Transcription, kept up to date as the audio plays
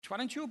Why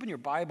don't you open your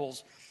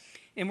Bibles?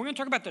 And we're going to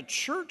talk about the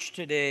church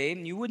today.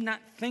 And you would not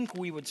think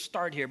we would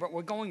start here, but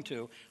we're going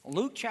to.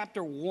 Luke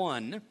chapter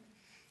 1,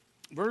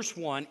 verse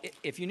 1.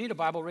 If you need a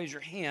Bible, raise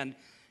your hand.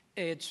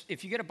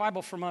 If you get a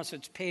Bible from us,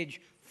 it's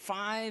page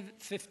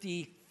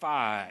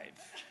 555.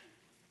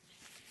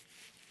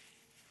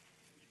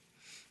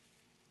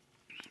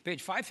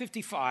 Page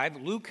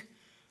 555, Luke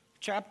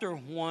chapter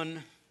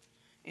 1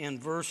 and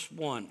verse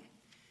 1.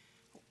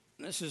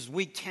 This is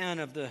week 10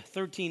 of the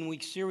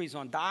 13-week series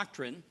on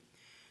Doctrine,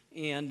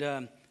 and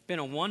been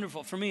a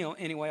wonderful, for me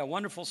anyway, a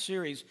wonderful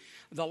series.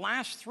 The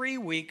last 3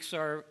 weeks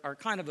are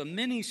kind of a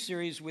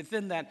mini-series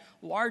within that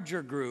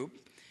larger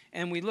group,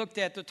 and we looked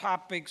at the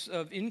topics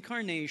of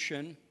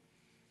incarnation,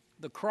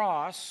 the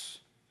cross,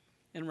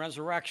 and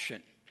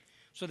resurrection.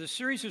 So the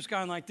series has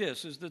gone like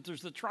this, is that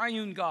there's the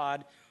triune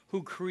God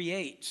who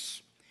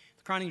creates.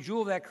 The crowning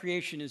jewel of that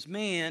creation is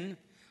man,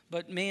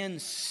 but man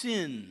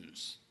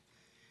sins.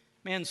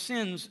 Man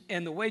sins,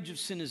 and the wage of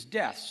sin is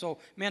death. So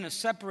man is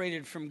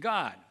separated from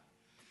God.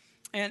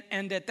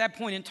 And at that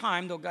point in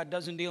time, though God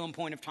doesn't deal in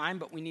point of time,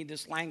 but we need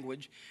this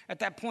language, at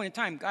that point in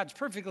time, God's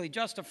perfectly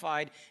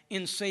justified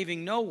in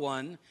saving no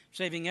one,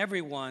 saving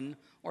everyone,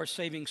 or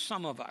saving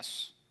some of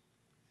us.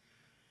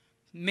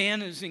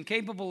 Man is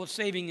incapable of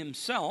saving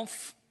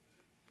himself,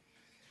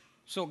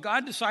 so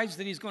God decides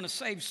that he's going to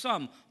save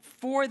some.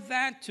 For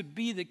that to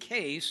be the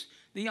case,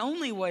 the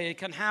only way it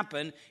can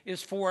happen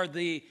is for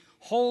the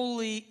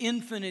holy,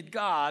 infinite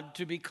God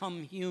to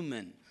become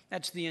human.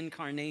 That's the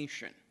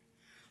incarnation.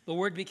 The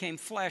Word became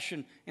flesh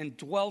and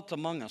dwelt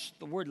among us.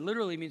 The word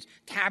literally means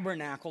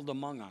tabernacled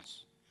among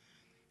us.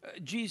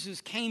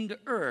 Jesus came to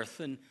earth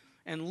and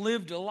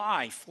lived a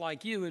life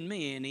like you and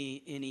me, and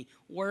he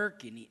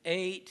worked and he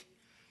ate,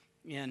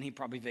 and he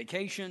probably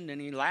vacationed,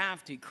 and he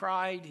laughed, he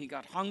cried, he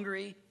got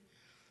hungry.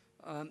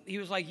 He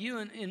was like you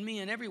and me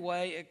in every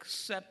way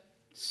except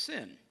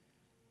sin.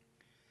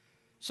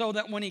 So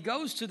that when he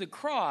goes to the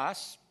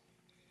cross,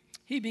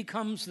 he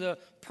becomes the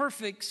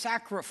perfect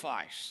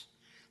sacrifice.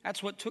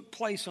 That's what took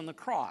place on the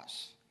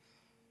cross.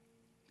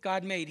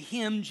 God made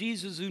him,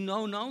 Jesus, who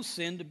know no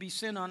sin, to be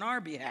sin on our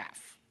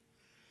behalf.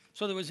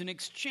 So there was an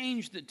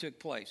exchange that took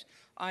place.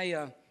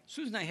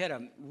 Susan and I had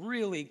a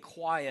really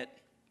quiet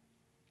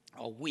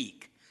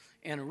week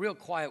and a real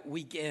quiet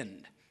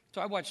weekend.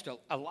 So I watched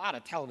a lot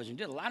of television,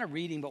 did a lot of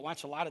reading, but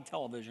watched a lot of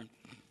television.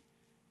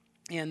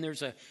 And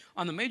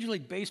on the Major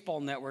League Baseball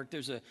Network,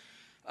 there's a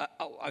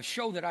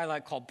show that I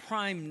like called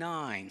Prime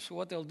 9. So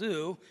what they'll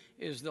do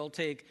is they'll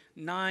take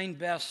 9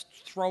 best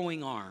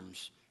throwing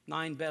arms,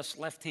 9 best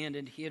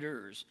left-handed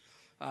hitters.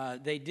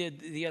 They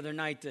did the other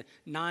night the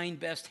 9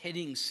 best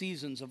hitting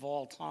seasons of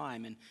all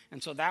time,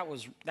 and so that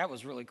was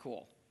really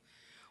cool.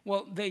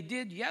 Well, they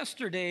did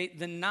yesterday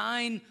the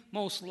 9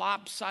 most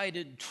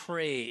lopsided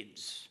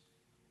trades.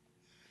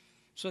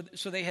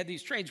 So they had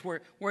these trades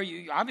where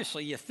you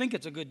obviously you think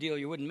it's a good deal,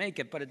 you wouldn't make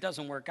it, but it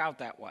doesn't work out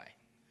that way.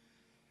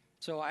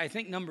 So I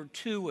think number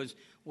 2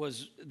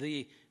 was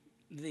the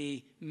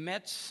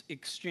Mets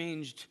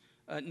exchanged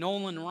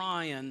Nolan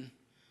Ryan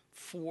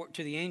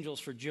to the Angels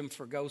for Jim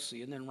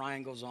Fregosi, and then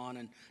Ryan goes on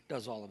and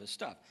does all of his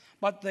stuff.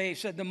 But they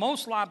said the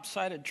most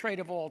lopsided trade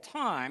of all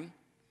time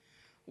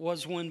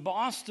was when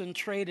Boston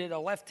traded a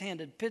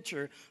left-handed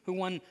pitcher who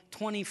won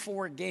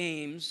 24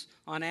 games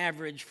on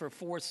average for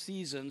 4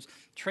 seasons,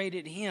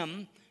 traded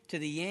him to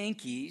the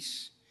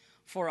Yankees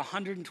for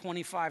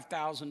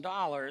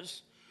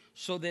 $125,000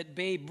 so that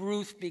Babe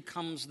Ruth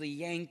becomes the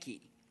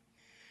Yankee.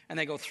 And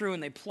they go through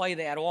and they play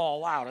that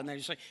all out. And they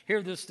say, here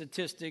are the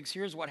statistics,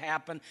 here's what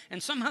happened.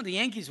 And somehow the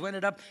Yankees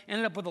ended up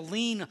with a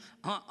lien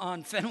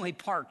on Fenway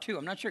Park, too.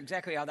 I'm not sure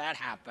exactly how that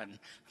happened.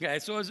 Okay,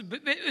 so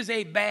it was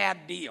a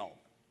bad deal.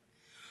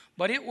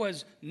 But it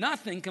was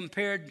nothing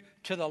compared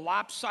to the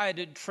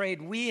lopsided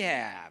trade we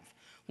have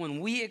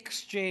when we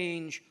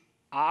exchange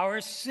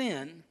our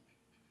sin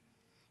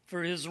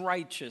for his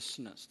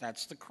righteousness.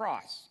 That's the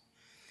cross.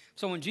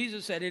 So when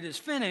Jesus said, it is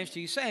finished,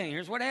 he's saying,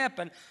 here's what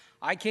happened.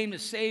 I came to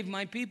save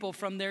my people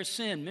from their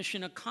sin.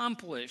 Mission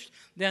accomplished.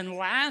 Then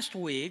last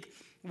week,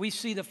 we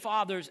see the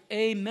Father's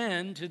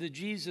amen to the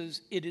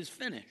Jesus, it is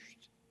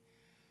finished.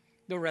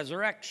 The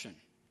resurrection.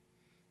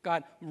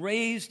 God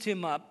raised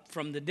him up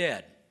from the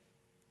dead.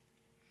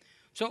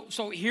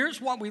 So here's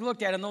what we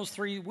looked at in those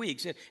 3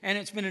 weeks, and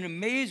it's been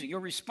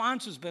your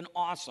response has been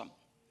awesome.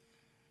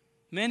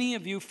 Many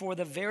of you, for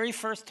the very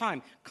first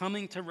time,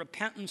 coming to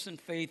repentance and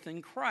faith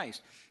in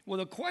Christ. Well,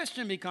 the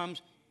question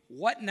becomes,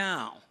 what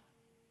now?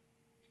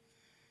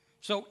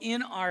 So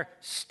in our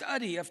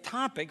study of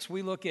topics,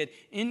 we look at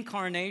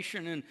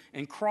incarnation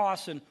and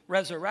cross and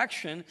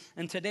resurrection,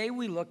 and today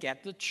we look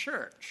at the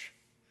church.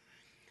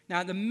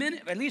 Now, the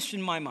minute, at least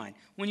in my mind,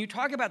 when you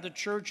talk about the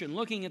church and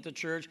looking at the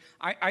church,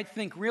 I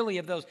think really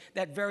of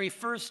that very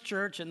first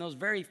church and those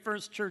very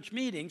first church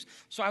meetings.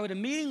 So I would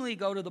immediately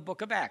go to the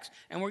book of Acts.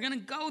 And we're going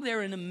to go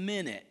there in a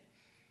minute.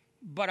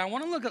 But I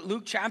want to look at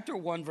Luke chapter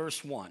 1,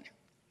 verse 1.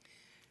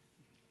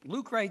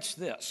 Luke writes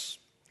this.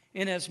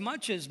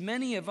 Inasmuch as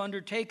many have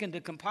undertaken to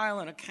compile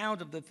an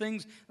account of the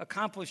things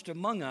accomplished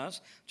among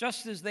us,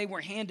 just as they were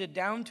handed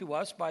down to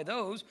us by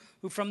those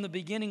who from the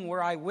beginning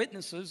were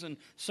eyewitnesses and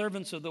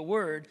servants of the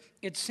word,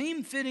 it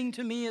seemed fitting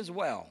to me as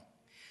well,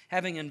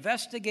 having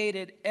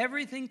investigated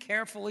everything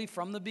carefully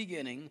from the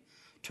beginning,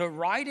 to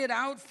write it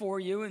out for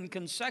you in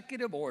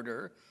consecutive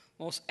order,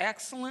 most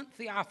excellent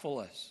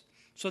Theophilus,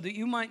 so that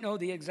you might know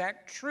the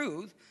exact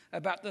truth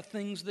about the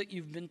things that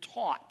you've been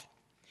taught.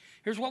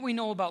 Here's what we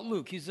know about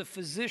Luke. He's a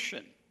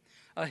physician,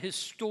 a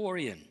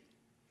historian.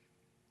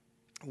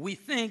 We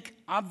think,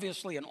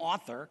 obviously, an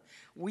author.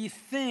 We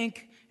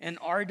think an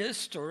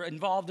artist or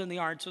involved in the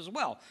arts as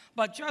well.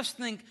 But just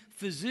think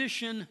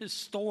physician,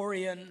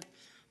 historian,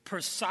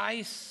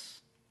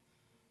 precise,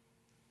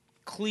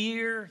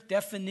 clear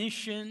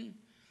definition.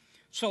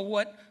 So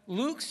what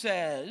Luke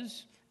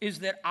says is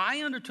that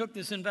I undertook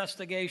this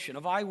investigation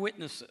of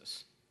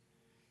eyewitnesses.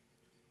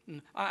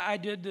 I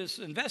did this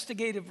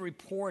investigative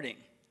reporting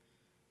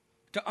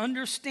to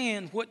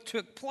understand what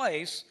took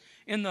place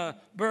in the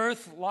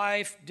birth,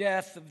 life,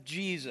 death of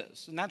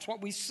Jesus. And that's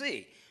what we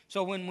see.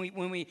 So when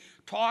we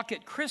talk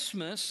at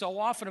Christmas so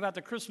often about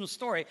the Christmas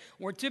story,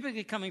 we're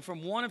typically coming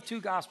from one of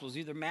two Gospels,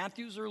 either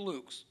Matthew's or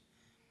Luke's.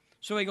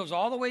 So he goes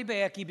all the way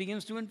back. He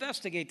begins to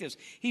investigate this.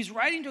 He's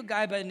writing to a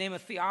guy by the name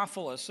of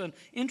Theophilus. And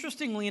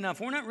interestingly enough,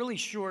 we're not really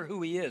sure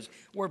who he is.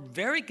 We're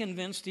very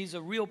convinced he's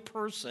a real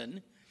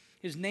person.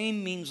 His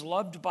name means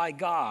loved by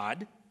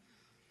God.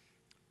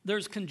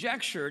 There's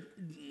conjecture,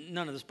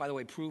 none of this, by the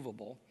way,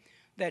 provable,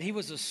 that he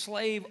was a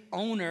slave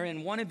owner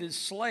and one of his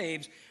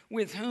slaves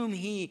with whom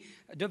he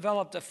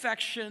developed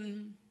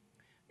affection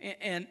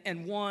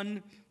and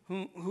one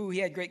who he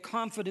had great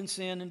confidence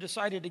in and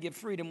decided to give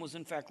freedom was,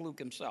 in fact, Luke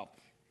himself.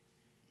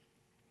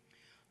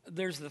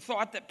 There's the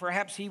thought that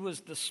perhaps he was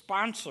the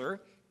sponsor,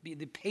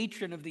 the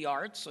patron of the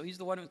arts, so he's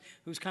the one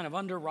who's kind of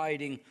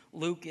underwriting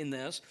Luke in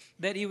this,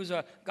 that he was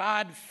a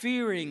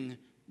God-fearing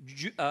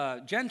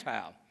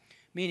Gentile,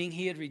 meaning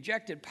he had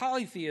rejected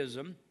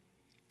polytheism,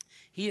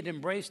 he had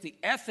embraced the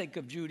ethic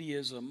of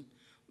Judaism,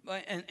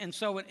 and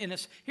so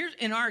here's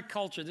in our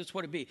culture, this is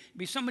what it'd be. It'd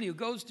be somebody who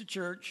goes to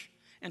church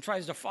and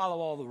tries to follow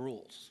all the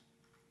rules.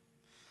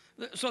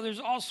 So there's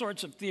all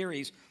sorts of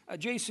theories.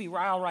 J.C.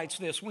 Ryle writes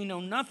this: we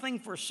know nothing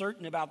for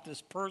certain about this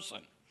person.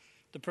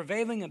 The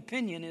prevailing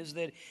opinion is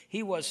that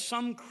he was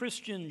some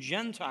Christian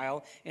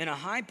Gentile in a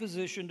high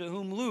position to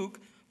whom Luke,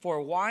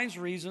 for wise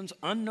reasons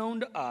unknown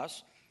to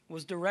us,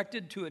 was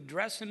directed to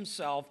address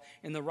himself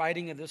in the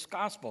writing of this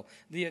gospel.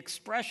 The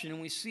expression,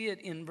 and we see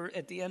it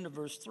at the end of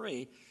verse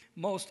 3,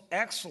 most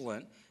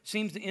excellent,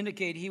 seems to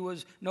indicate he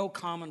was no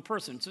common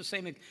person. It's the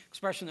same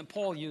expression that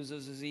Paul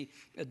uses as he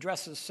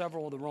addresses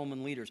several of the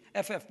Roman leaders.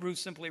 F.F.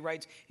 Bruce simply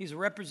writes, he's a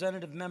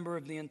representative member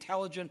of the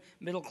intelligent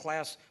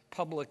middle-class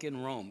public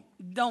in Rome.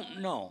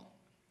 Don't know.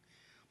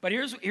 But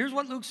here's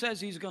what Luke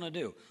says he's going to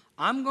do.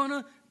 I'm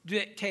going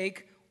to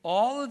take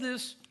all of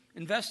this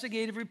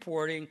investigative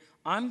reporting,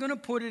 I'm going to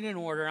put it in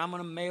order, I'm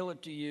going to mail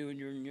it to you, and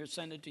you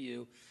send it to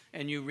you,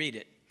 and you read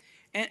it.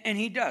 And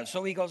he does.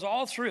 So he goes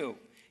all through.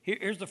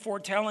 Here's the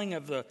foretelling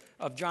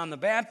of John the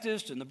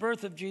Baptist and the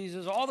birth of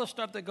Jesus, all the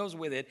stuff that goes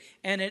with it,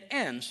 and it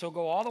ends. So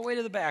go all the way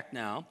to the back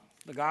now,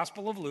 the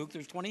Gospel of Luke.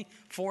 There's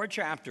 24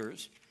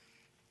 chapters,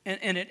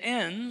 and it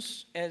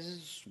ends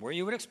as where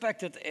you would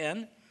expect it to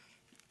end.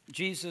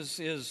 Jesus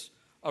is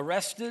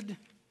arrested.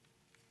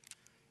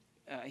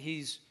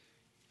 He's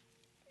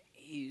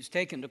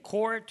taken to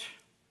court.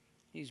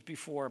 He's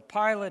before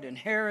Pilate and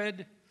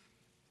Herod.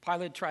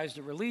 Pilate tries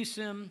to release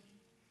him.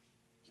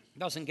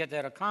 Doesn't get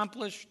that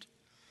accomplished.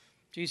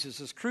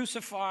 Jesus is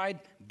crucified,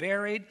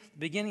 buried.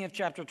 Beginning of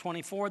chapter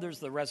 24, there's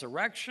the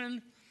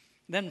resurrection.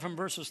 Then from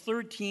verses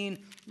 13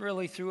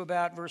 really through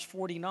about verse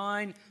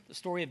 49, the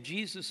story of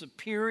Jesus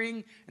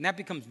appearing, and that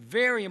becomes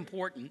very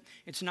important.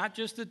 It's not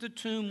just that the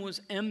tomb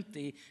was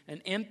empty.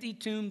 An empty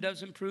tomb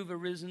doesn't prove a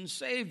risen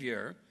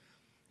Savior.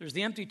 There's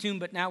the empty tomb,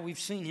 but now we've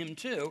seen him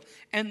too.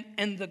 And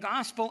the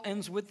gospel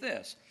ends with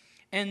this.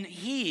 And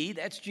he,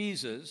 that's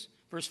Jesus,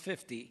 verse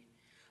 50,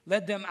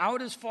 led them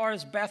out as far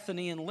as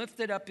Bethany and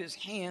lifted up his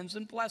hands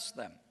and blessed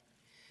them.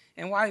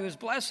 And while he was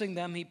blessing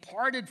them, he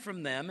parted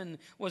from them and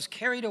was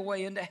carried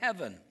away into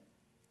heaven.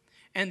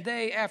 And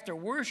they, after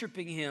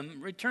worshiping him,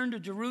 returned to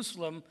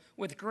Jerusalem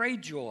with great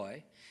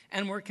joy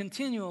and were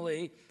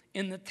continually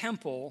in the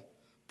temple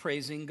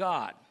praising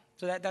God.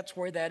 So that's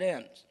where that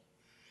ends.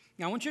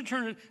 Now, I want you to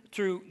turn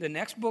through, the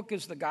next book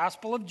is the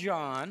Gospel of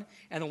John,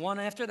 and the one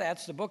after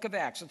that's the book of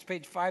Acts. It's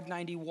page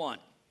 591.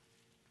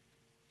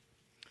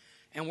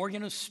 And we're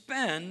going to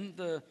spend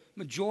the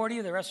majority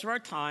of the rest of our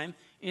time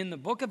in the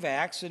book of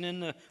Acts and in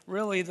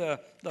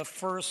the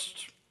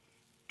first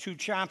two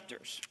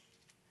chapters.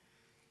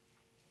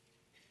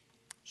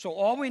 So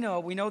all we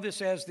know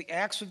this as the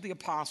Acts of the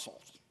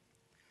Apostles.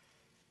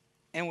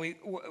 And we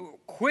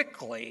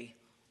quickly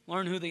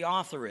learn who the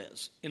author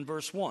is in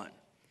verse 1.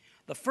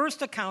 The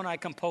first account I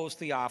composed,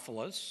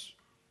 Theophilus,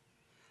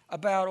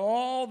 about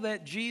all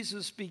that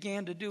Jesus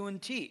began to do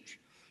and teach.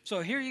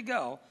 So here you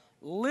go.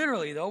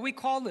 literally, though we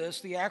call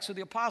this the Acts of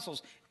the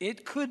Apostles,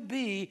 it could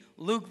be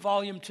Luke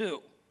volume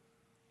 2.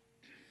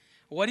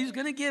 What he's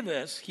going to give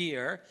us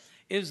here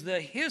is the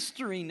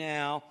history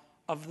now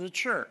of the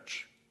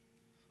church,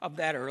 of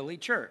that early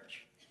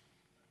church.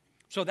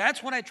 So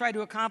that's what I tried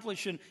to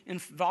accomplish in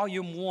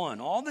volume 1.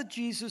 All that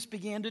Jesus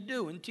began to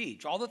do and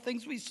teach, all the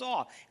things we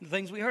saw and the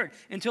things we heard,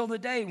 until the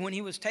day when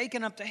he was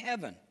taken up to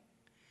heaven.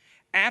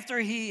 After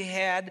he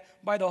had,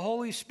 by the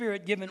Holy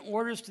Spirit, given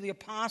orders to the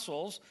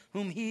apostles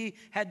whom he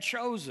had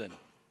chosen.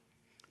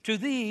 To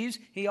these,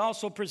 he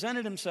also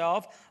presented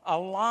himself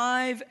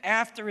alive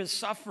after his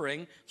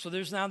suffering. So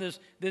there's now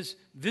this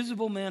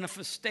visible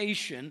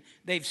manifestation.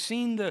 They've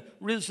seen the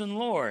risen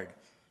Lord.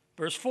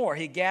 Verse 4,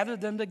 he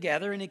gathered them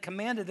together and he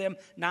commanded them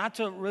not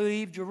to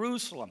leave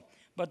Jerusalem,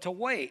 but to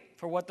wait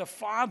for what the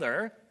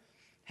Father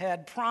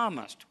had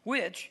promised,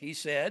 which, he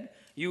said,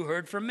 you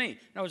heard from me. In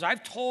other words,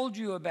 I've told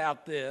you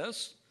about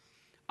this.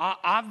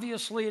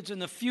 Obviously, it's in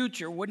the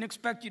future. Wouldn't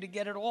expect you to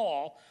get it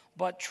all,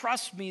 but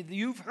trust me,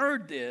 you've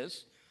heard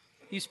this.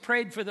 He's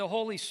prayed for the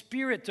Holy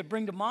Spirit to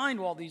bring to mind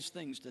all these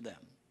things to them.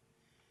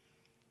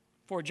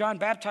 For John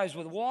baptized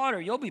with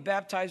water, you'll be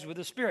baptized with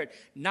the Spirit,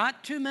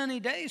 not too many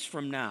days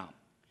from now.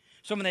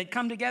 So when they'd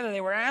come together, they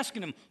were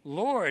asking him,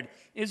 Lord,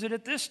 is it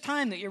at this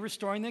time that you're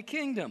restoring the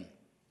kingdom?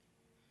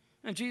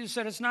 And Jesus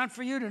said, it's not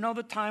for you to know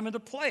the time or the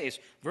place.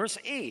 Verse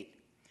 8,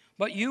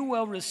 but you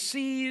will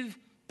receive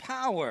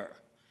power.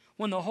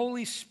 When the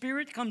Holy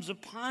Spirit comes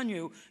upon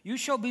you, you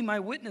shall be my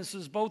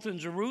witnesses both in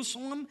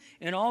Jerusalem,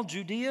 in all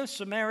Judea,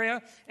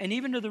 Samaria, and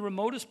even to the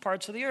remotest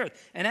parts of the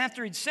earth. And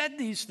after he'd said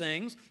these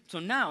things, so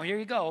now, here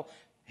you go.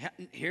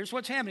 Here's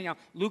what's happening now.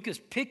 Luke is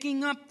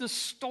picking up the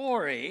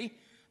story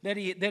that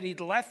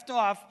he'd left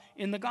off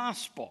in the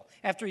gospel.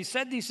 After he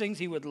said these things,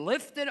 he would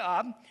lift it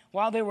up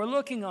while they were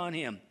looking on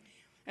him.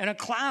 And a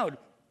cloud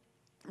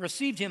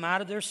received him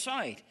out of their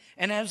sight.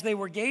 And as they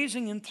were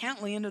gazing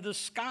intently into the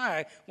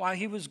sky while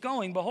he was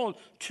going, behold,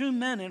 2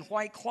 men in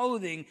white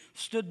clothing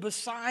stood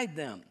beside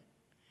them.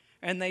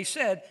 And they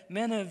said,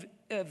 men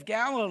of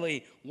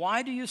Galilee,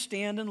 why do you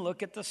stand and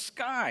look at the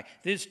sky?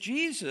 This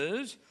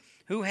Jesus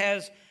who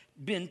has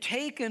been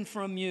taken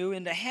from you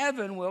into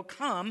heaven will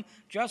come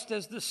just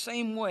as the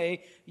same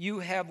way you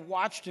have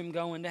watched him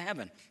go into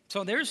heaven.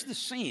 So there's the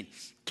scene.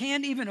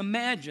 Can't even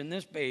imagine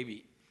this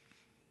baby.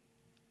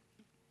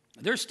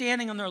 They're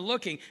standing and they're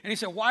looking. And he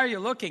said, why are you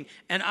looking?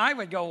 And I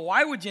would go,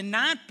 why would you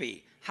not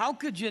be? How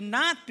could you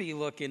not be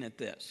looking at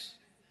this?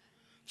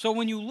 So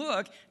when you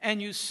look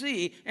and you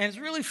see, and it's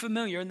really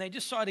familiar, and they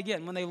just saw it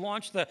again when they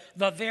launched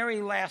the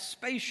very last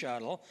space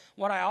shuttle.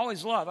 What I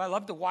always love, I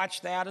love to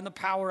watch that and the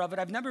power of it.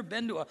 I've never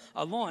been to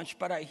a launch,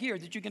 but I hear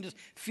that you can just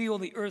feel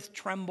the earth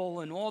tremble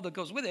and all that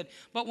goes with it.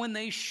 But when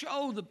they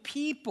show the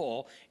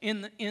people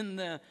in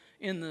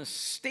the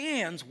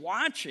stands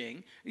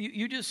watching,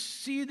 you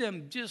just see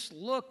them just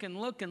look and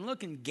look and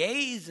look and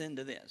gaze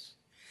into this.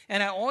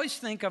 And I always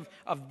think of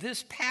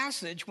this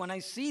passage when I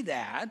see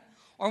that.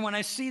 Or when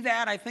I see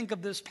that, I think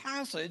of this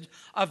passage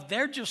of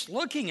they're just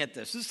looking at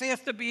this. This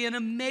has to be an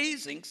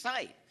amazing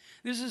sight.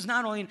 This is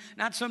not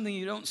something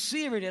you don't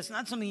see every day. It's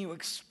not something you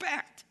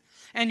expect.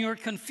 And you're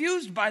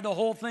confused by the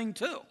whole thing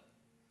too.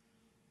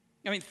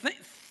 I mean,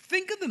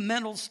 think of the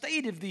mental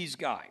state of these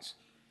guys.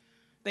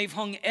 They've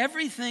hung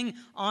everything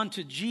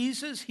onto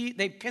Jesus.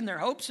 They pinned their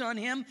hopes on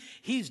him.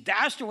 He's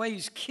dashed away.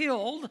 He's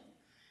killed.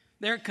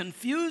 They're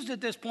confused at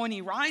this point.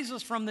 He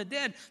rises from the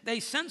dead. They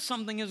sense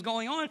something is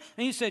going on.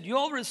 And he said,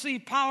 you'll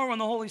receive power when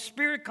the Holy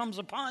Spirit comes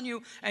upon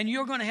you, and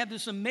you're going to have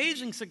this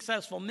amazing,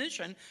 successful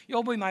mission.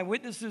 You'll be my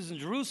witnesses in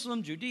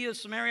Jerusalem, Judea,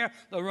 Samaria,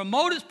 the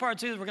remotest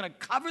parts of it. We're going to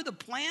cover the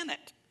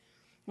planet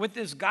with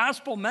this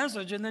gospel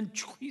message, and then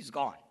he's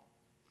gone.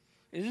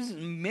 This is an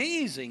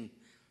amazing,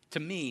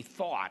 to me,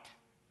 thought.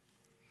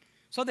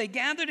 So they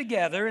gather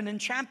together, and in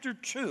chapter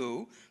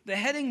 2, the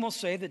heading will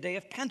say the day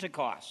of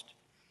Pentecost.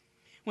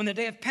 When the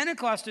day of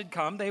Pentecost had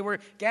come, they were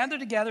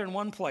gathered together in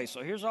one place.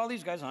 So here's all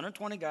these guys,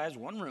 120 guys,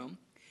 one room.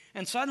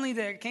 And suddenly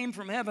there came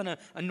from heaven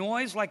a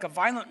noise like a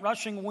violent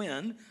rushing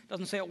wind.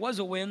 Doesn't say it was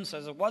a wind,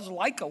 says it was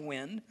like a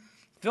wind.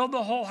 Filled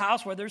the whole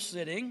house where they're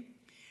sitting.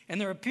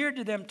 And there appeared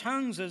to them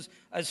tongues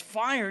as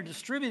fire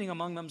distributing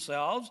among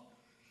themselves,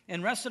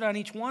 and rested on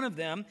each one of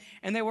them.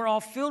 And they were all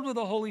filled with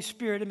the Holy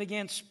Spirit and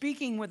began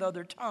speaking with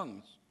other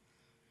tongues,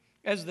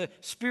 as the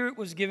Spirit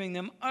was giving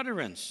them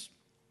utterance.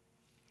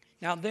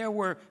 Now there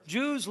were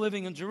Jews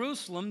living in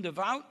Jerusalem,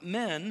 devout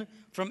men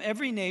from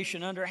every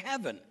nation under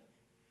heaven.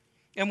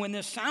 And when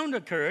this sound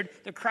occurred,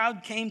 the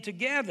crowd came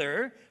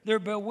together. They're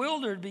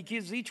bewildered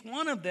because each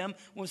one of them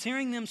was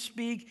hearing them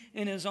speak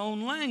in his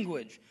own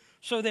language.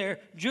 So they're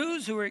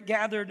Jews who are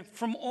gathered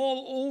from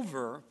all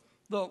over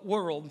the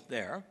world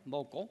there,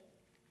 local.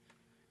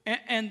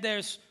 And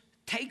there's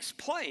takes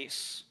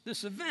place,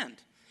 this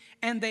event.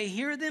 And they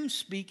hear them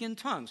speak in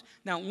tongues.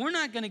 Now, we're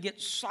not going to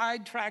get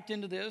sidetracked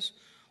into this,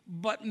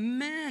 but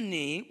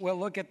many will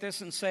look at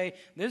this and say,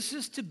 this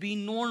is to be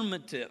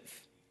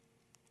normative.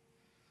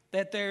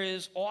 That there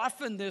is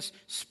often this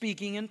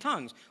speaking in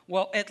tongues.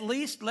 Well, at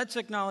least let's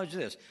acknowledge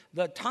this.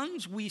 The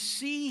tongues we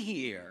see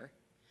here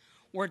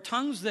were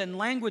tongues and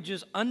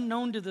languages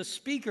unknown to the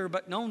speaker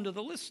but known to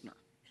the listener.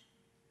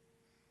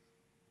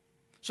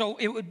 So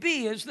it would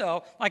be as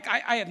though, like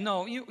I have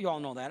you all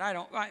know that,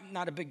 I'm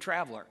not a big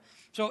traveler.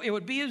 So it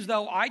would be as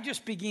though I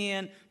just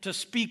began to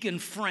speak in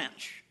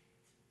French.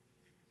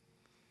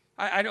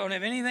 I don't know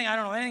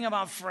anything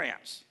about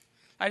France.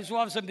 I just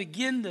all of a sudden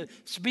begin to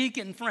speak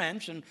in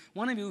French, and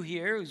one of you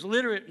here who's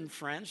literate in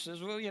French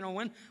says, well,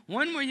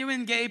 when were you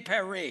in Gay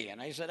Paris?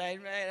 And I said, I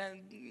had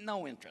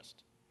no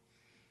interest.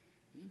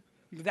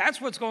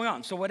 That's what's going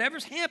on. So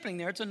whatever's happening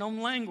there, it's a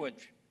known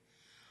language.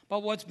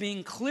 But what's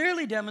being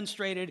clearly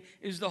demonstrated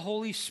is the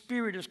Holy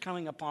Spirit is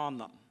coming upon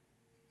them.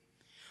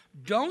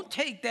 Don't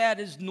take that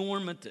as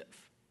normative.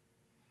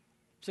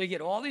 So you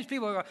get all these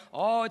people who go,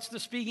 oh, it's the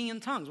speaking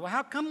in tongues. Well,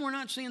 how come we're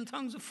not seeing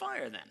tongues of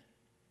fire then?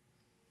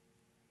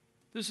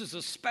 This is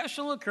a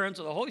special occurrence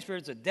of the Holy Spirit.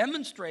 It's a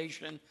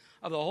demonstration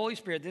of the Holy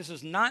Spirit. This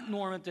is not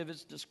normative,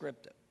 it's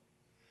descriptive.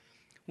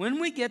 When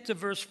we get to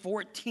verse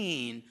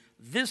 14,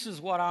 this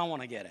is what I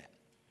want to get at.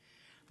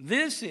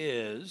 This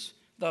is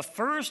the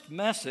first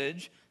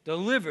message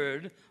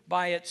delivered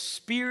by its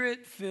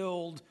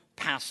Spirit-filled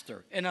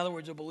pastor. In other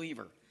words, a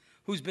believer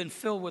who's been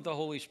filled with the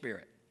Holy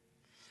Spirit.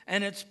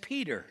 And it's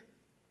Peter.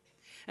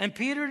 And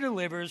Peter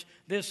delivers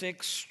this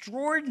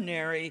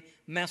extraordinary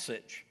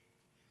message.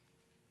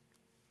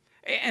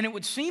 And it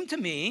would seem to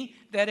me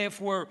that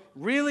if we're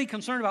really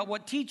concerned about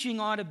what teaching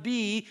ought to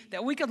be,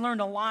 that we could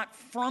learn a lot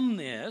from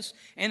this,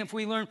 and if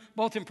we learn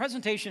both in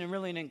presentation and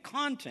really in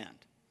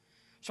content.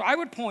 So I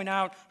would point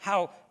out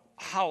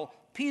how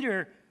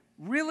Peter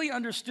really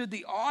understood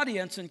the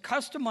audience and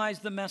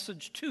customized the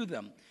message to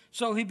them.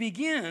 So he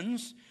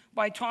begins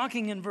by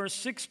talking in verse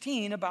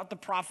 16 about the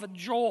prophet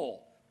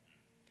Joel.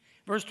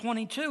 Verse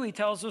 22, he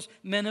tells us,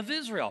 men of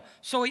Israel.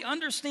 So he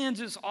understands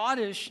his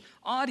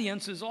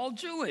audience is all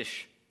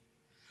Jewish.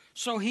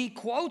 So he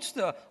quotes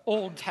the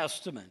Old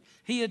Testament.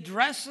 He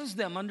addresses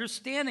them,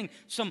 understanding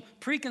some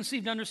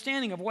preconceived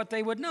understanding of what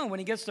they would know. When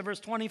he gets to verse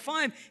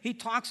 25, he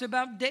talks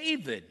about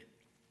David.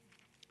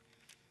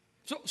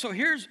 So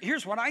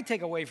here's what I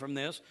take away from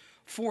this.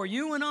 For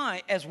you and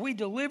I, as we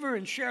deliver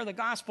and share the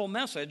gospel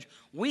message,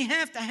 we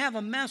have to have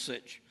a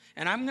message.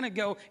 And I'm going to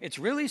go, it's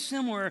really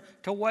similar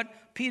to what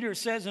Peter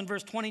says in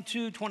verse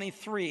 22,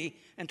 23,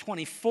 and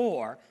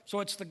 24. So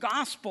it's the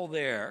gospel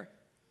there.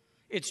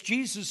 It's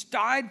Jesus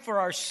died for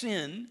our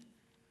sin.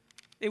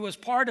 It was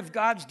part of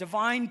God's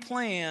divine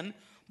plan.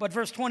 But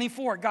verse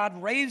 24,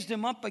 God raised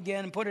him up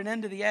again and put an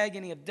end to the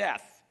agony of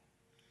death.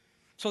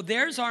 So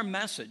there's our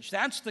message.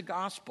 That's the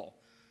gospel.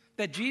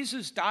 That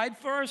Jesus died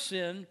for our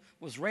sin,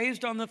 was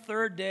raised on the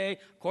third day,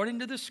 according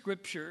to the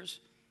scriptures,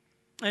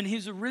 and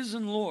he's a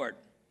risen Lord.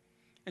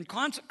 And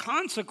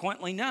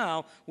consequently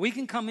now, we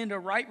can come into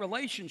right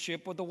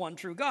relationship with the one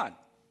true God.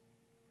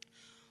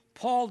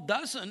 Paul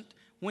doesn't,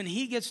 when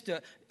he gets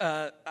to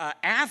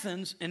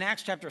Athens in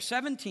Acts chapter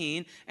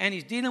 17, and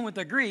he's dealing with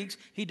the Greeks,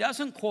 he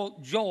doesn't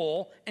quote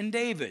Joel and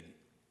David.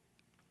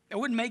 It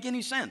wouldn't make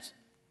any sense.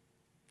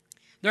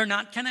 They're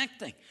not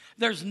connecting.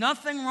 There's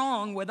nothing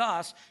wrong with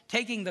us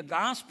taking the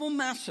gospel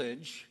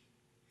message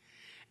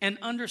and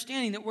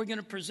understanding that we're going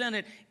to present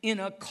it in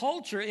a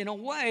culture, in a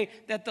way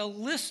that the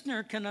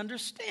listener can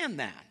understand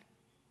that.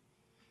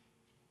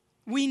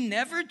 We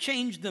never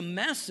change the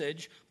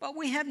message, but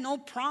we have no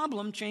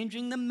problem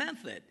changing the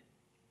method.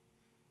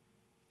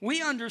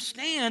 We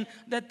understand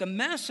that the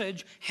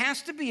message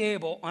has to be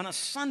able, on a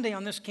Sunday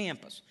on this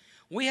campus,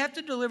 we have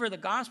to deliver the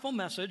gospel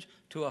message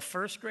to a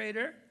first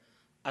grader,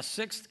 a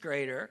sixth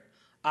grader,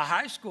 a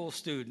high school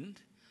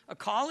student, a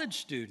college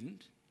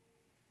student,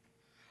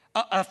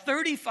 a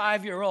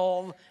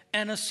 35-year-old,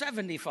 and a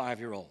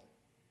 75-year-old,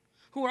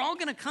 who are all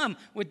going to come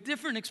with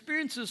different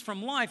experiences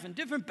from life and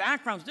different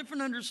backgrounds,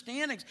 different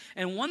understandings,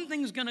 and one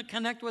thing's going to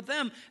connect with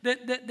them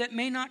that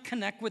may not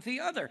connect with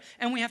the other.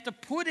 And we have to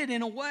put it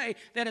in a way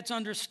that it's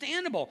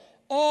understandable.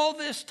 All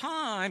this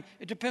time,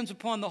 it depends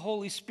upon the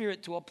Holy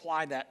Spirit to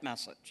apply that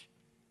message.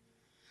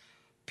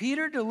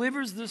 Peter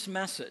delivers this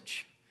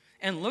message.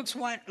 And look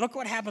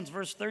what happens,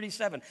 verse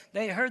 37.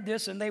 They heard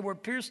this and they were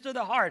pierced to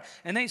the heart.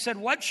 And they said,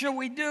 what shall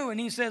we do? And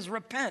he says,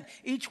 repent,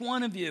 each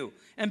one of you,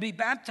 and be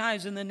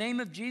baptized in the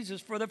name of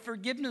Jesus for the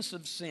forgiveness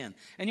of sin.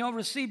 And you'll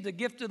receive the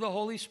gift of the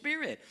Holy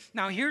Spirit.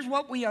 Now here's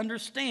what we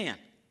understand.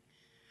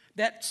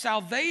 That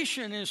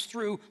salvation is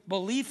through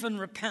belief and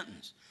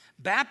repentance.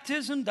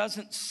 Baptism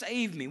doesn't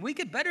save me. We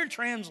could better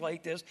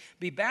translate this,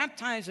 be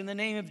baptized in the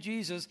name of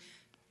Jesus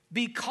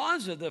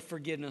because of the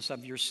forgiveness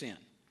of your sin.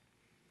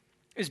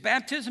 Is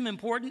baptism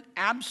important?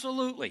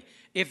 Absolutely.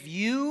 If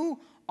you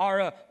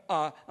are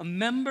a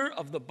member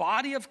of the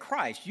body of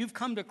Christ, you've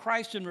come to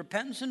Christ in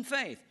repentance and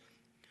faith,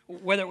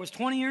 whether it was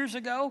 20 years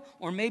ago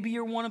or maybe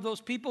you're one of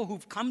those people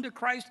who've come to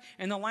Christ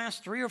in the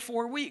last 3 or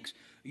 4 weeks,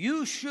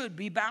 you should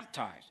be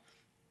baptized.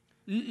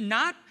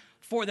 Not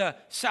for the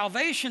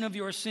salvation of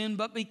your sin,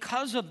 but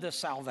because of the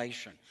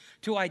salvation,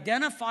 to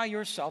identify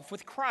yourself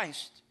with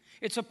Christ.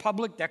 It's a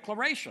public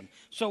declaration.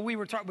 So we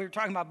were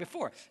talking about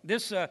before.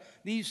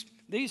 These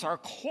These are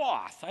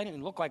cloth. I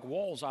didn't look like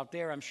walls out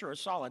there, I'm sure,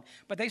 solid.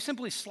 But they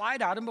simply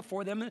slide out, and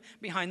before them,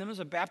 behind them is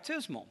a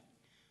baptismal.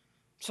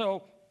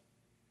 So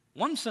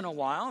once in a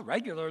while,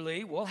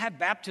 regularly, we'll have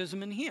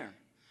baptism in here.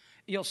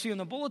 You'll see in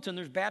the bulletin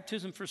there's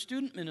baptism for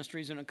student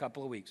ministries in a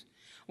couple of weeks.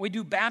 We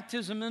do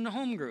baptism in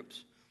home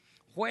groups.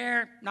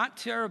 Where, not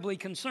terribly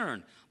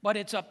concerned, but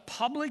it's a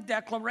public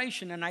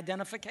declaration and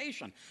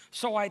identification.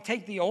 So I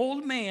take the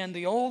old man,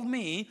 the old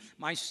me,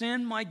 my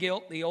sin, my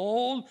guilt, the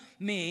old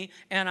me,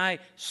 and I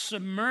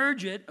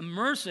submerge it,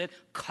 immerse it,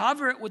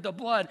 cover it with the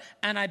blood,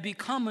 and I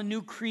become a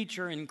new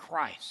creature in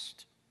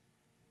Christ.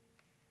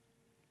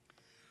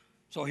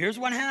 So here's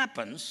what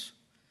happens.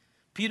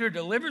 Peter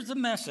delivers the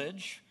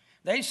message.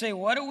 They say,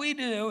 what do we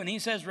do? And he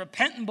says,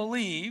 repent and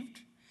believe.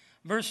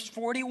 Verse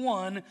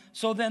 41,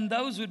 so then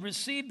those who had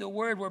received the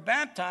word were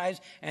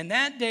baptized, and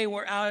that day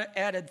were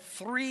added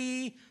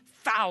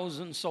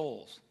 3,000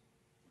 souls.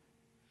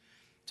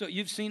 So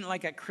you've seen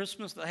like at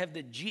Christmas, they'll have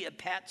the Gia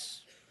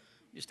pets,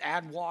 just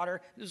add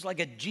water. This is like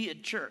a Gia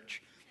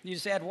church. You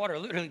just add water,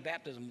 literally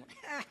baptism.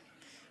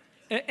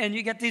 And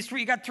you get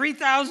you got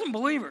 3,000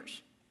 believers.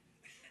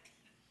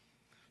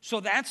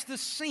 So that's the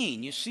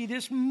scene. You see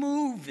this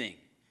moving.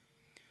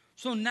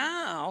 So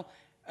now,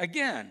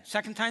 again,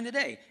 second time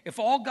today, if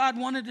all God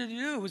wanted to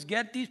do was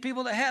get these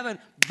people to heaven,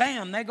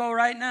 bam, they go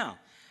right now.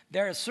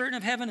 They're as certain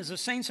of heaven as the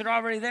saints that are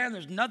already there, and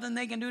there's nothing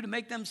they can do to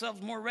make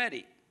themselves more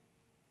ready.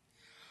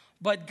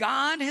 But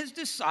God has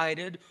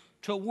decided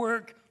to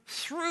work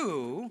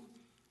through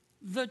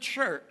the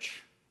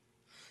church.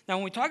 Now,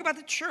 when we talk about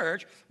the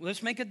church,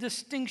 let's make a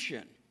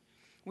distinction.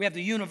 We have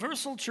the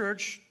universal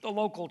church, the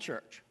local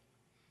church.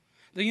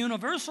 The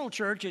universal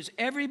church is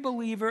every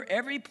believer,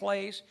 every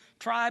place,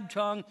 tribe,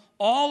 tongue,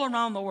 all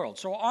around the world.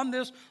 So on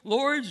this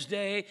Lord's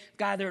Day,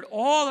 gathered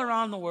all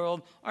around the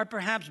world are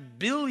perhaps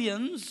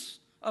billions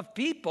of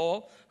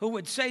people who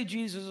would say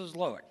Jesus is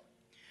Lord.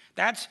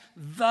 That's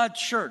the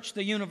church,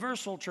 the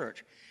universal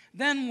church.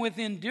 Then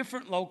within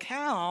different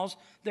locales,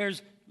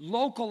 there's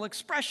local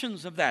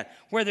expressions of that,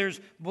 where there's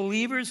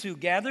believers who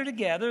gather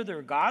together.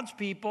 They're God's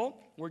people.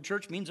 Word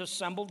church means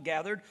assembled,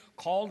 gathered,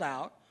 called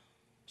out.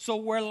 So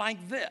we're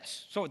like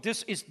this. So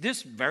this is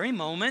this very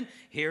moment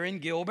here in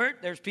Gilbert.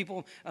 There's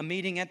people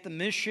meeting at the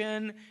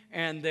mission,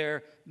 and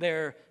they're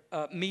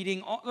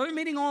meeting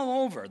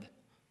all over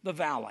the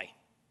valley.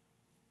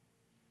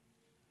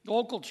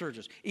 Local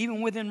churches.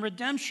 Even within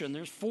Redemption,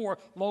 there's 4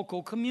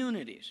 local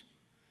communities.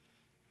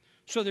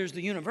 So there's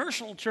the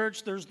universal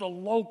church, there's the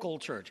local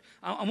church.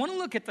 I want to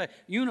look at the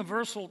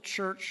universal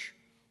church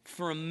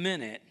for a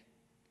minute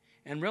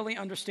and really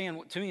understand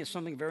what to me is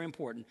something very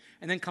important,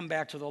 and then come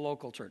back to the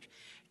local church.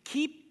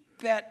 Keep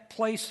that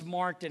place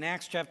marked in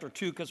Acts chapter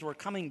 2 because we're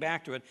coming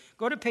back to it.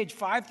 Go to page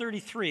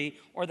 533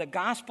 or the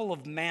Gospel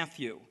of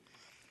Matthew.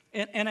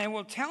 And I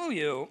will tell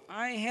you,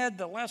 I had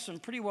the lesson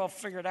pretty well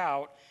figured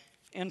out,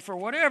 and for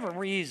whatever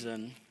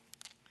reason,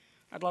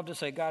 I'd love to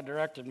say God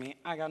directed me.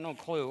 I got no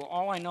clue.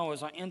 All I know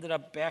is I ended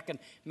up back in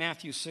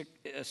Matthew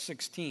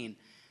 16,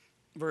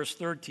 verse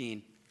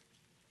 13.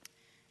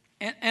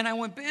 And I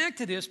went back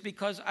to this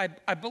because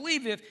I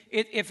believe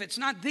if it's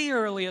not the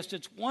earliest,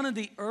 it's one of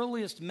the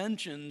earliest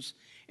mentions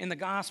in the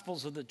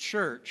Gospels of the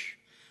church,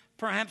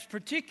 perhaps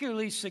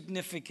particularly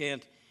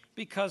significant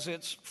because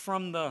it's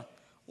from the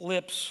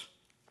lips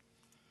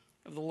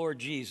of the Lord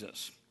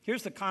Jesus.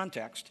 Here's the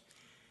context.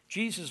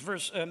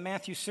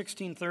 Matthew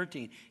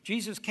 16:13.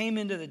 Jesus came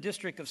into the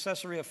district of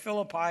Caesarea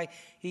Philippi.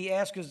 He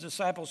asked his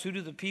disciples, who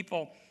do the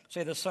people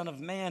say the Son of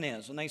Man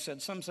is? And they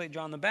said, some say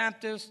John the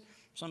Baptist,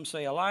 some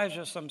say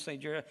Elijah, some say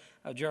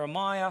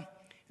Jeremiah.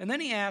 And then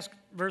he asked,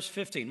 verse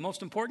 15,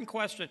 most important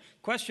question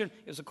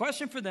is a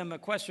question for them, a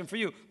question for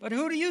you. But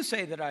who do you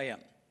say that I am?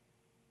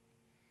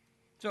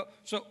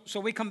 So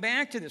we come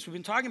back to this. We've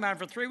been talking about it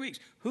for 3 weeks.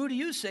 Who do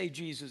you say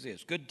Jesus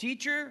is? Good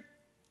teacher?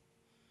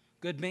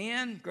 Good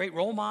man? Great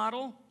role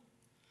model?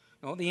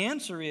 No, the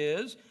answer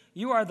is,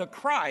 you are the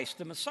Christ,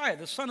 the Messiah,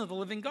 the Son of the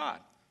living God.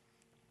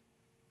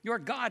 You are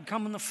God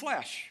come in the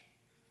flesh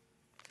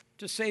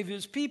to save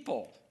his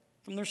people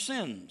from their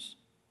sins.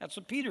 That's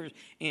what Peter's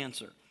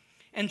answer.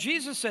 And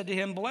Jesus said to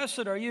him,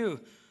 blessed are you,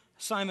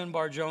 Simon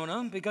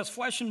Bar-Jonah, because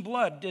flesh and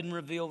blood didn't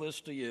reveal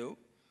this to you,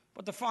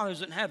 but the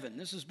Father's in heaven.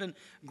 This has been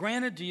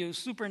granted to you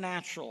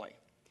supernaturally.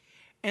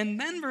 And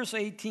then verse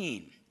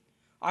 18,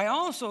 I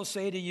also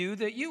say to you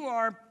that you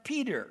are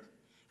Peter.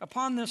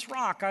 Upon this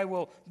rock I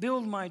will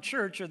build my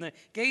church, and the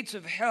gates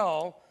of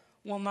hell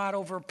will not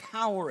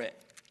overpower it.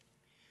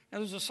 Now,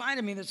 there's a side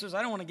of me that says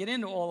I don't want to get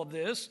into all of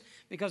this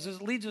because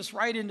it leads us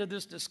right into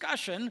this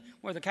discussion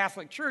where the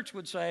Catholic Church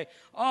would say,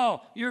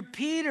 oh, you're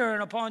Peter,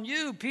 and upon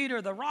you,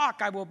 Peter, the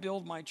rock, I will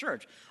build my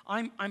church.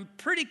 I'm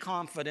pretty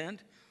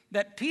confident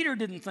that Peter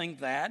didn't think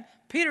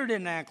that, Peter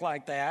didn't act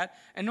like that,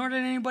 and nor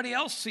did anybody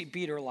else see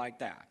Peter like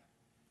that.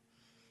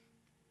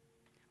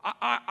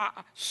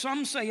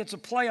 Some say it's a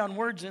play on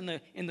words in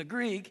the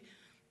Greek.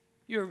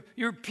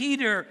 You're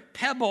Peter,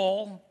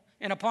 pebble,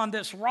 and upon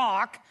this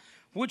rock,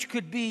 which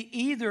could be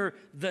either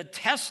the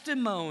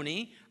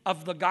testimony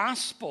of the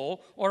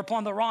gospel or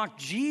upon the rock,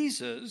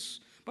 Jesus.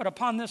 But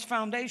upon this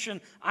foundation,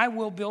 I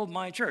will build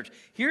my church.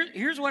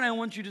 Here's what I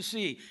want you to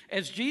see.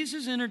 As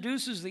Jesus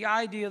introduces the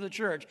idea of the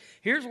church,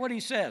 here's what he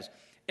says.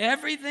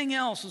 Everything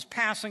else is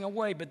passing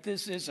away, but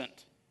this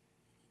isn't.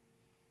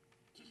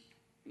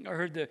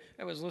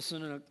 I was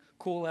listening to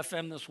Cool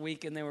FM this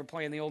week, and they were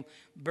playing the old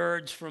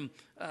Birds from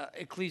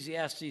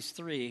Ecclesiastes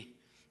 3.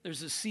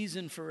 There's a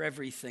season for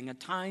everything, a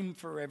time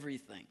for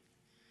everything.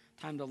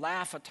 Time to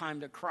laugh, a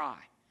time to cry.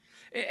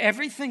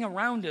 Everything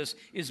around us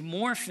is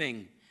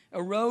morphing,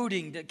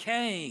 eroding,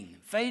 decaying,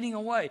 fading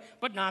away,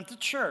 but not the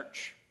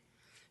church.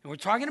 And we're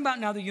talking about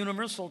now the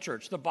universal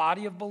church, the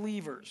body of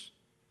believers.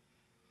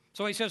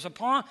 So he says,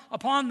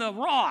 upon the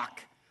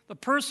rock, the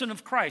person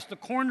of Christ, the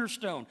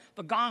cornerstone,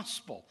 the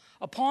gospel,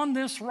 upon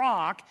this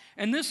rock,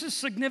 and this is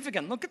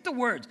significant. Look at the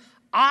words.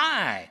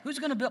 Who's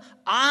going to build?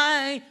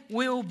 I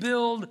will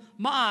build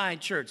my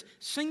church.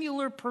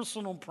 Singular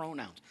personal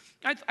pronouns.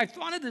 I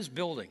thought of this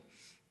building.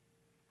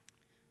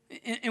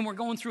 And we're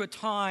going through a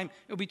time,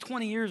 it'll be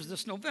 20 years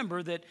this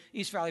November that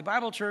East Valley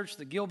Bible Church,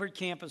 the Gilbert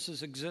campus,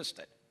 has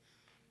existed.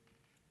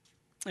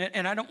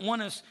 And I don't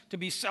want us to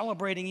be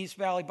celebrating East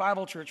Valley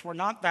Bible Church. We're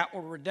not that,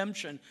 we're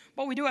redemption,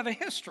 but we do have a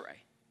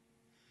history.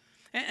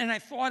 And I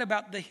thought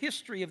about the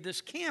history of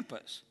this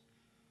campus.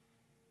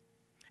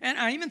 And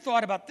I even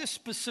thought about this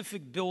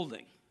specific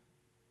building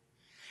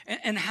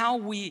and how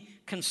we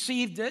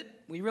conceived it.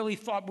 We really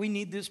thought we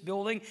need this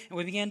building, and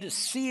we began to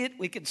see it.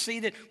 We could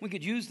see that we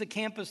could use the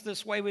campus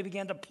this way. We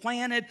began to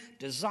plan it,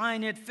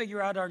 design it, figure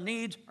out our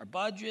needs, our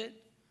budget.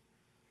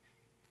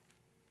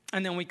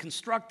 And then we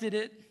constructed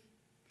it.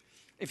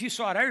 If you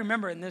saw it, I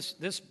remember in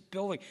this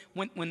building,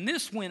 when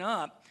this went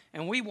up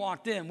and we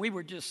walked in, we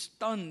were just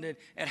stunned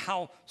at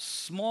how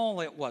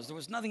small it was. There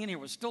was nothing in here.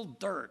 It was still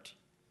dirt.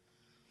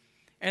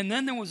 And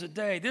then there was a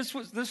day, this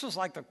was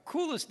like the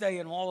coolest day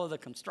in all of the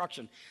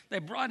construction. They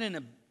brought in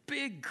a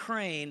big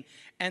crane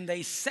and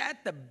they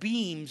set the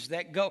beams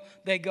that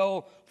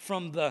go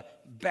from the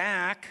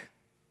back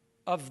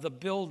of the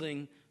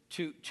building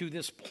to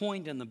this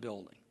point in the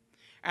building.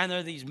 And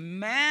they're these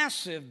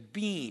massive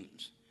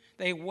beams.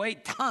 They weigh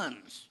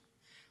tons.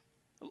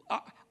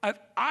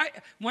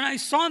 When I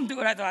saw them do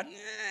it, I thought,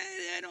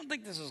 I don't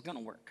think this is going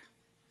to work.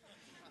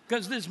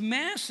 Because this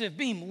massive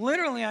beam,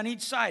 literally on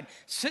each side,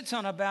 sits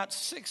on about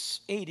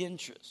 8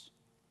 inches.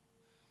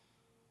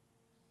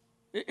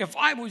 If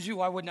I was you,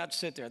 I would not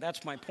sit there.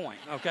 That's my point,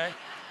 okay?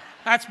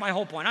 That's my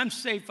whole point. I'm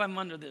safe. I'm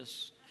under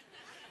this.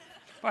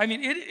 I mean,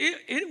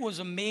 it was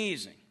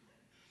amazing.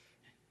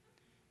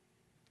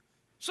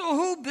 So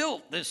who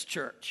built this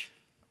church?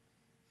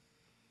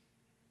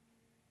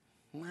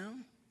 Well,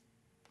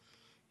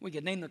 we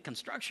could name the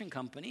construction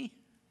company,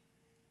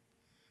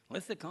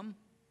 Lithicum,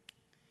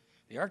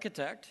 the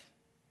architect,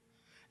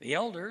 the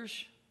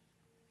elders.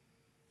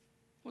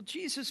 Well,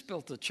 Jesus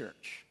built the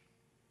church.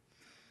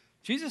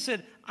 Jesus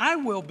said, I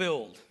will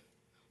build.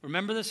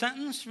 Remember the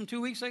sentence from 2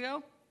 weeks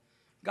ago?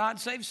 God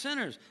saves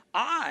sinners.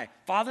 I,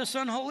 Father,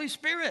 Son, Holy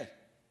Spirit.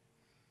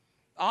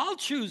 I'll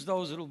choose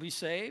those that will be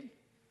saved,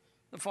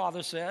 the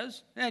Father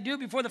says. And I do it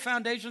before the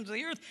foundations of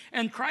the earth.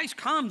 And Christ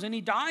comes and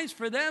he dies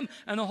for them,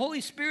 and the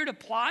Holy Spirit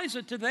applies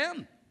it to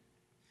them.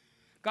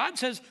 God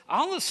says,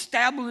 I'll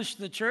establish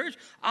the church,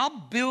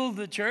 I'll build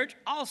the church,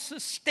 I'll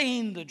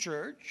sustain the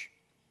church.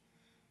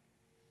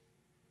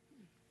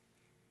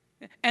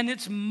 And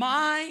it's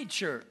my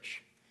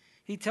church.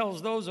 He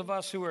tells those of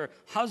us who are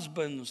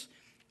husbands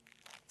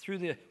through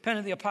the pen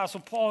of the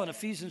Apostle Paul in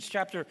Ephesians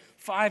chapter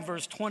 5,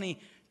 verse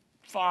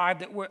 25,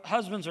 that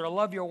husbands are to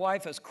love your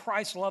wife as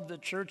Christ loved the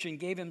church and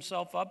gave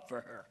himself up for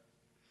her.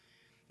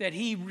 That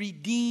he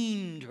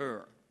redeemed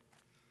her.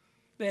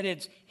 That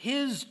it's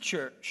his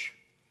church.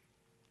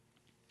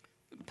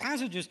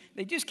 Passages,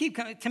 they just keep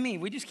coming, to me,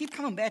 we just keep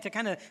coming back to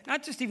kind of,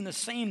 not just even the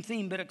same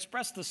theme, but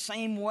expressed the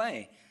same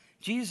way.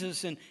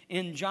 Jesus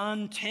in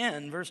John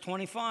 10, verse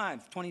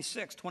 25,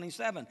 26,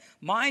 27,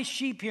 my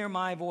sheep hear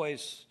my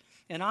voice,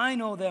 and I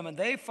know them, and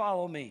they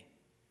follow me.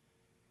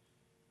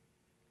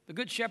 The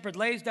good shepherd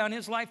lays down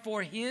his life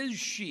for his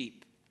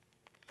sheep.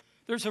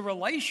 There's a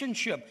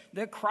relationship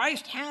that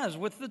Christ has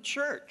with the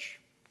church.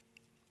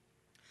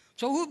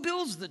 So who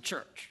builds the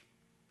church?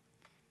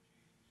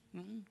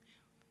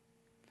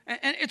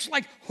 And it's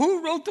like,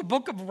 who wrote the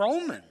book of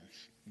Romans?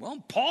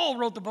 Well, Paul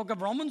wrote the book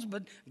of Romans,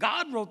 but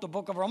God wrote the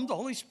book of Romans. The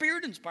Holy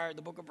Spirit inspired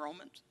the book of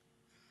Romans.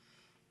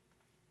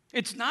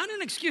 It's not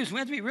an excuse. We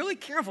have to be really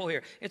careful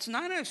here. It's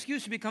not an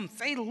excuse to become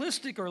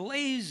fatalistic or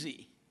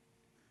lazy.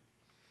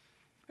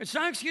 It's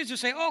not an excuse to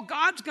say, oh,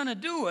 God's going to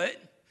do it,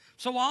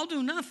 so I'll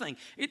do nothing.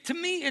 To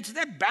me, it's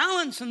that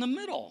balance in the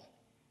middle.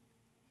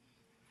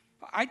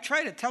 I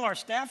try to tell our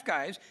staff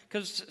guys,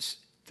 because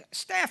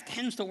staff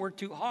tends to work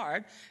too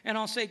hard, and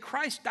I'll say,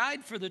 Christ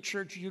died for the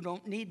church, you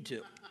don't need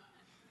to.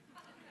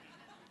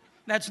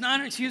 That's not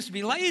an excuse to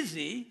be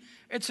lazy.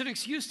 It's an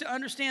excuse to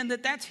understand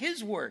that that's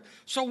his work.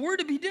 So we're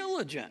to be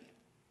diligent.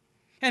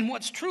 And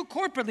what's true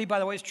corporately, by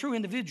the way, is true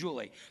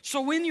individually.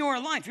 So in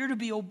your life, you're to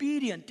be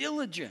obedient,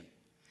 diligent.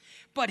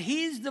 But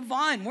he's the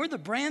vine. We're the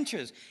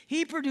branches.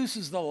 He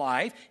produces the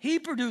life. He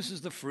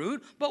produces the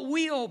fruit, but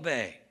we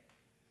obey.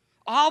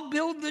 I'll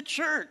build the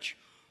church.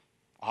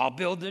 I'll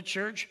build the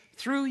church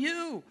through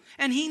you.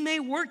 And he may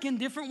work in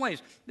different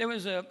ways. There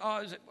was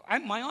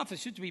my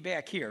office used to be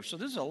back here, so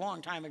this is a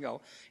long time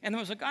ago. And there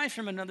was a guy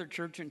from another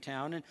church in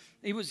town, and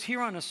he was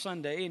here on a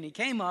Sunday, and he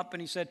came up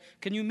and he said,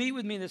 can you meet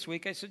with me this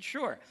week? I said,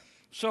 sure.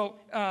 So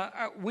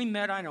we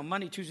met,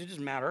 Monday, Tuesday, it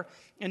doesn't matter.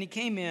 And he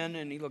came in,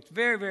 and he looked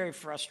very, very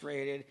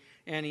frustrated.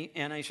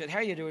 And I said, how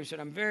you doing? He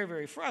said, I'm very,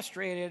 very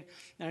frustrated.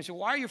 And I said,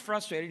 why are you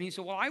frustrated? And he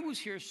said, well, I was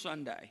here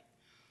Sunday.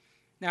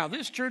 Now,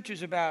 this church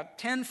is about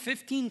 10,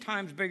 15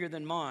 times bigger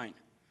than mine.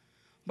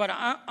 But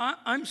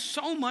I'm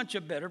so much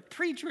a better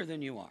preacher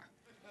than you are.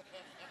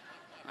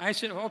 I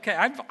said,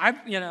 okay,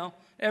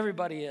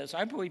 everybody is.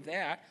 I believe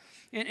that.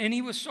 And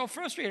he was so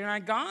frustrated, and I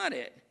got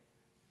it.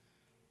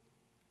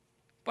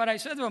 But I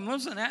said to him,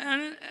 listen,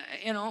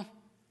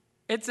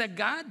 it's a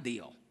God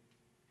deal.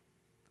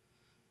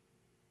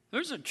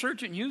 There's a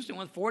church in Houston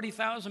with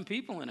 40,000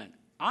 people in it.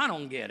 I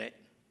don't get it.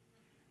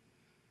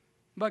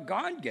 But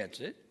God gets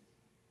it.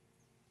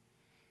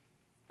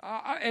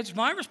 It's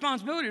my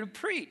responsibility to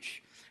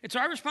preach. It's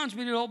our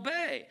responsibility to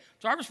obey.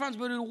 It's our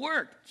responsibility to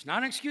work. It's not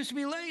an excuse to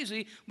be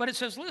lazy, but it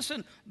says,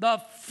 listen,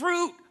 the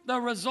fruit, the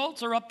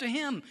results are up to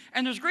him.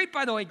 And there's great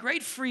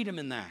freedom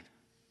in that.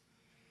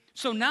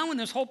 So now in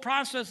this whole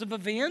process of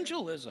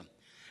evangelism,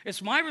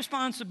 it's my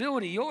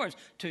responsibility, yours,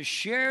 to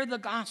share the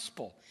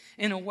gospel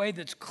in a way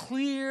that's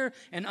clear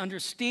and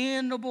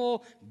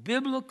understandable,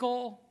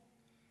 biblical,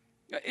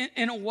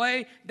 in a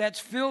way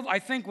that's filled, I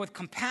think, with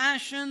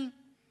compassion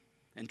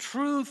and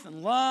truth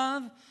and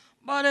love.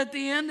 But at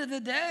the end of the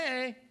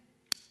day,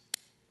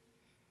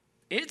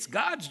 it's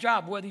God's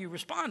job whether you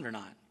respond or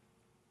not.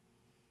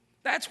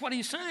 That's what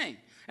he's saying.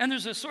 And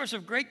there's a source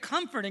of great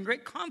comfort and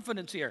great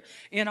confidence here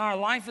in our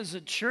life as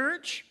a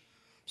church.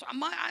 So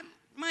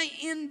my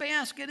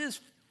in-basket is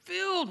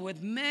filled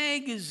with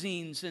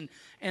magazines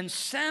and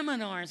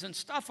seminars and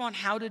stuff on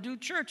how to do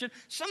church. And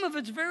some of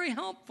it's very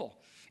helpful.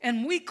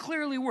 And we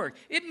clearly work.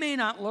 It may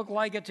not look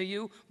like it to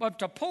you, but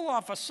to pull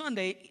off a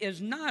Sunday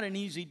is not an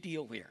easy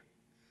deal here.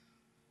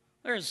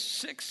 There's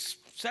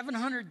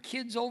 600-700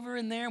 kids over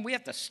in there, and we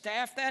have to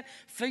staff that,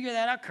 figure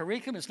that out,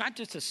 curriculum. It's not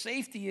just a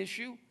safety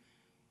issue.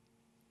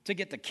 To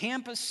get the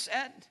campus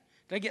set,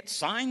 to get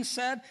signs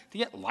set, to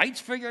get lights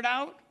figured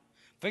out,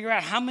 figure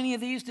out how many of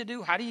these to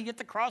do, how do you get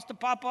the cross to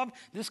pop up,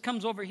 this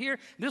comes over here.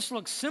 This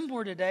looks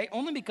simpler today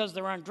only because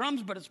there aren't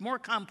drums, but it's more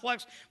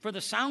complex for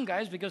the sound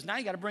guys because now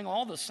you got to bring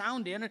all the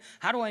sound in, and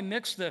how do I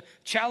mix the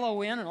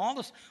cello in and all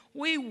this.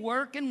 We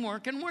work and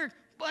work and work,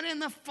 but in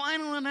the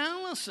final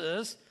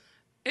analysis,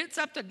 it's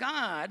up to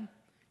God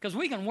because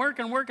we can work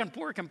and work and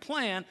work and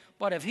plan,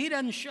 but if he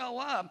doesn't show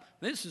up,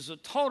 this is a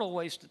total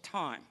waste of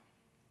time.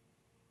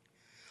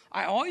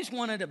 I always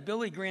wanted a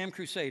Billy Graham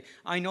crusade.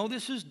 I know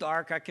this is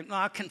dark.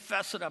 I'll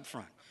confess it up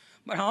front.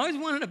 But I always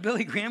wanted a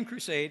Billy Graham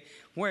crusade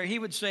where he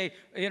would say,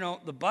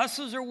 the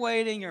buses are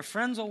waiting, your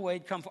friends will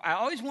wait, come forward. I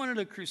always wanted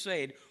a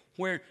crusade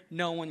where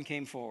no one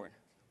came forward.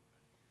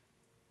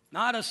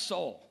 Not a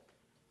soul.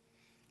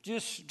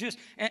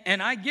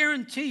 And I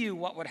guarantee you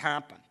what would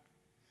happen.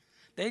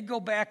 They'd go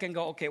back and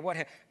go, okay,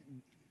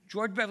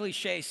 George Beverly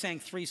Shea sang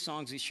 3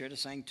 songs. He should have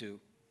sang 2.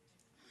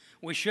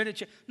 We should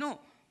have. No,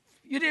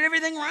 you did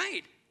everything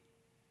right.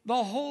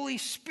 The Holy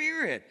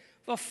Spirit,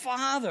 the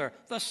Father,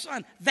 the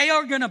Son, they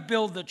are going to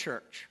build the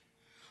church.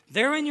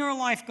 They're in your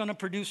life going to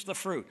produce the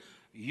fruit.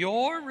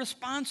 Your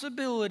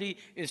responsibility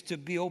is to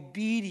be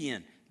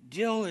obedient,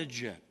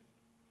 diligent,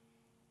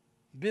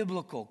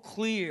 biblical,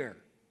 clear.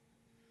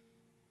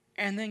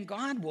 And then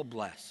God will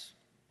bless.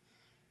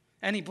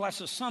 And he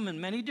blesses some in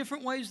many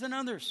different ways than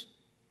others.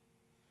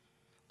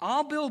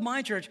 I'll build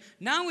my church.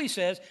 Now he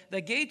says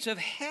the gates of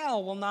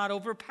hell will not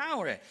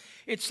overpower it.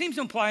 It seems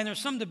to imply, and there's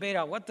some debate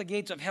on what the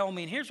gates of hell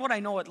mean. Here's what I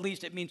know at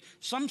least. It means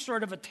some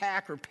sort of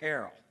attack or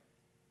peril.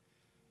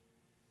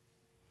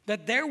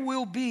 That there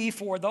will be,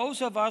 for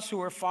those of us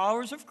who are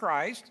followers of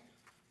Christ,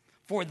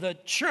 for the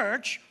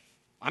church,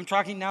 I'm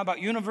talking now about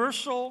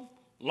universal,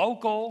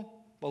 local,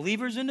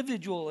 believers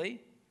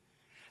individually,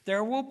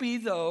 there will be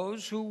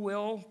those who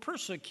will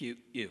persecute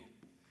you.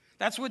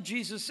 That's what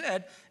Jesus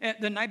said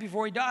the night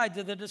before he died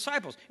to the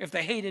disciples. If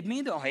they hated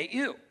me, they'll hate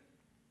you.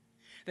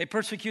 They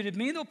persecuted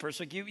me, they'll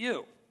persecute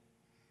you.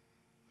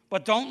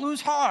 But don't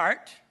lose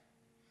heart.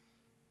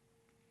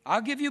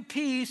 I'll give you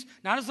peace,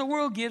 not as the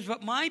world gives,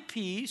 but my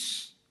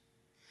peace.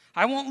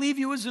 I won't leave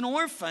you as an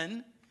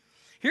orphan.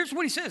 Here's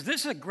what he says.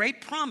 This is a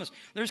great promise.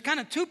 There's kind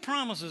of 2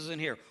 promises in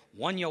here.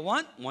 One you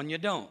want, one you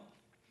don't.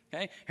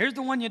 Okay? Here's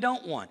the one you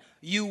don't want.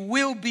 You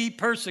will be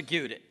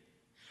persecuted.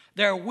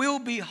 There will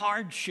be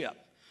hardship.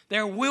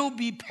 There will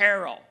be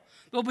peril.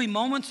 There'll be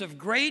moments of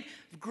great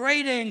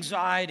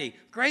anxiety,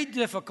 great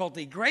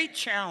difficulty, great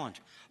challenge.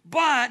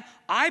 But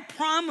I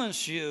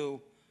promise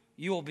you,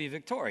 you will be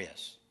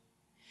victorious.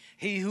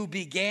 He who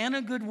began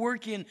a good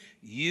work in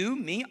you,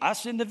 me,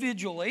 us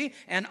individually,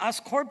 and us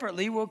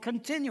corporately will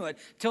continue it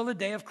till the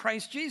day of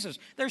Christ Jesus.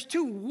 There's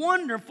 2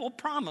 wonderful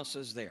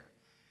promises there.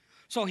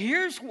 So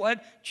here's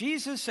what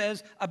Jesus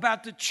says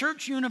about the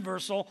church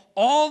universal,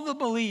 all the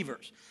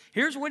believers.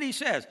 Here's what he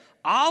says.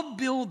 I'll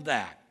build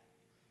that.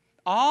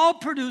 I'll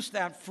produce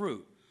that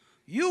fruit.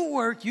 You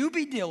work, you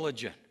be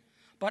diligent,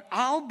 but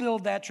I'll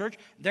build that church.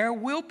 There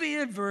will be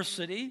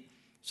adversity.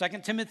 2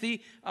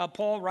 Timothy,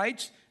 Paul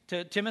writes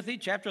to Timothy,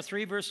 chapter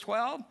 3, verse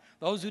 12,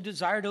 those who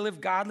desire to live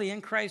godly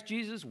in Christ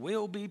Jesus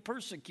will be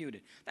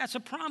persecuted. That's a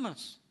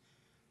promise.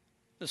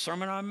 The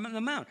Sermon on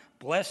the Mount.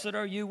 Blessed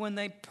are you when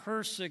they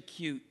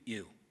persecute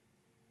you.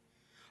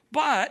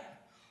 But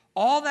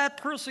all that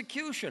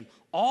persecution,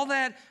 all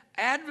that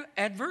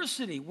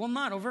adversity will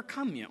not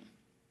overcome you.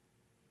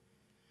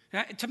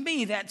 Now, to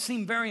me, that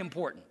seemed very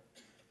important.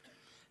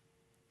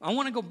 I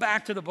want to go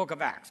back to the book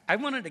of Acts. I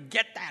wanted to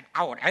get that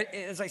out.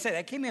 As I said,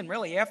 that came in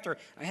really after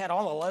I had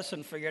all the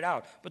lesson figured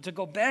out. But to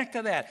go back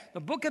to that, the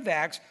book of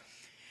Acts,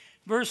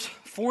 verse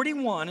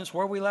 41 is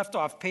where we left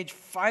off, page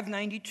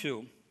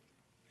 592.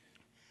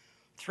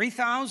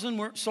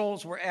 3,000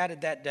 souls were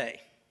added that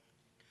day.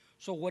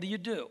 So what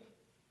do?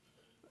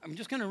 I'm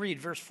just going to read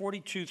verse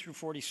 42 through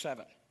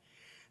 47.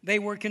 They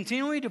were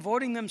continually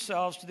devoting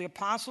themselves to the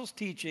apostles'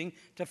 teaching,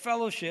 to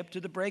fellowship,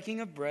 to the breaking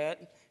of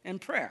bread, and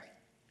prayer.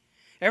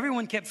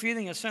 Everyone kept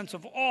feeling a sense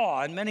of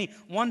awe, and many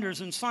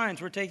wonders and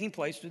signs were taking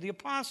place through the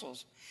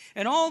apostles.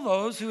 And all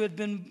those who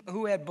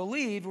had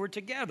believed were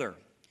together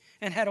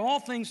and had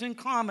all things in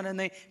common, and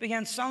they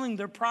began selling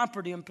their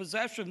property and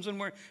possessions and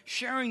were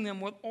sharing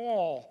them with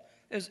all,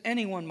 as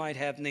anyone might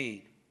have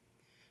need.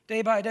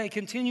 Day by day,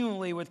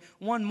 continually with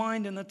one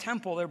mind in the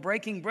temple, they're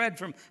breaking bread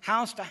from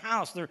house to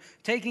house. They're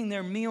taking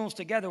their meals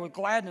together with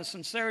gladness,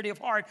 sincerity of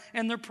heart,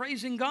 and they're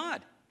praising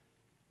God.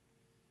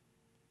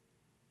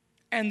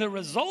 And the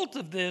result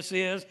of this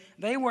is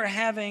they were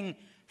having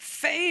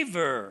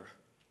favor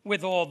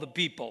with all the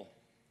people.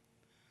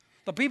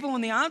 The people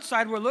on the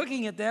outside were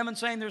looking at them and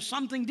saying, there's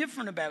something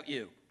different about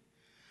you.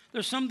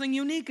 There's something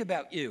unique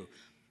about you.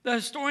 The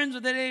historians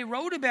of the day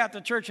wrote about the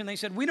church and they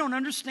said, we don't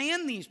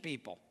understand these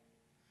people.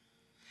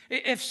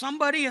 If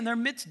somebody in their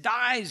midst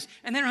dies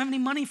and they don't have any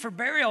money for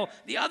burial,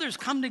 the others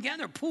come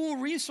together, pool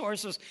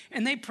resources,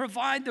 and they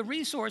provide the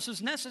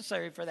resources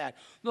necessary for that.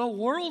 The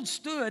world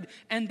stood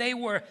and they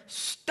were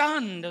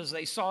stunned as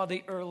they saw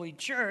the early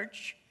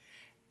church.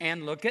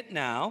 And look at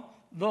now,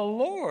 the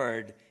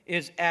Lord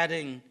is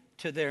adding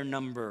to their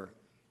number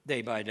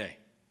day by day.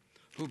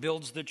 Who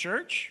builds the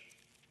church?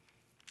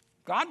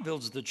 God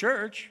builds the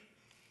church.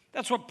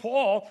 That's what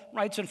Paul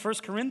writes in 1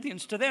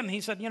 Corinthians to them. He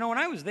said, when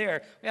I was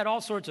there, we had all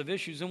sorts of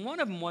issues, and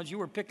one of them was you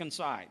were picking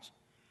sides.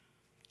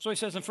 So he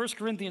says in 1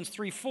 Corinthians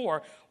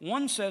 3:4,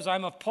 one says,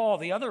 I'm of Paul,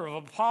 the other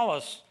of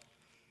Apollos.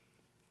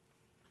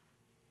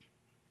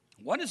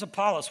 What is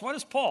Apollos? What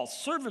is Paul?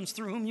 Servants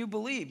through whom you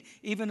believed,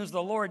 even as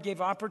the Lord gave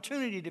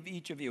opportunity to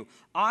each of you.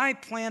 I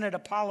planted,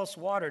 Apollos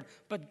watered,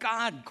 but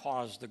God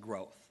caused the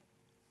growth.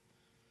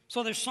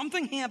 So there's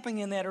something happening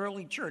in that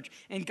early church,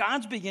 and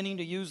God's beginning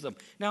to use them.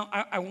 Now,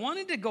 I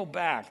wanted to go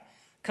back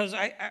because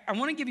I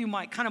want to give you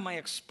my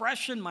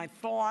expression, my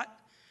thought,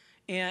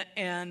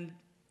 and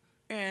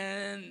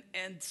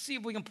see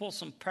if we can pull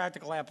some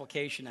practical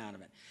application out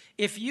of it.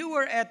 If you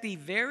were at the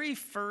very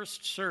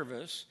first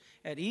service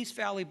at East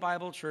Valley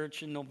Bible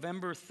Church in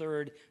November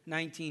 3rd,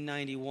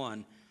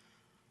 1991,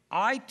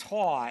 I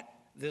taught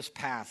this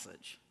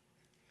passage.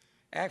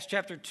 Acts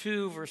chapter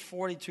 2, verse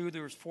 42 to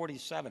verse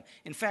 47.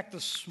 In fact,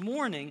 this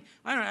morning,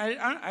 I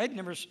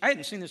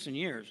hadn't seen this in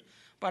years,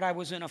 but I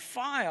was in a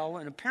file,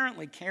 and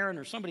apparently Karen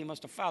or somebody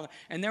must have filed it,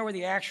 and there were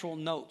the actual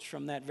notes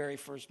from that very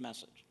first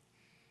message.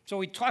 So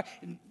we talked,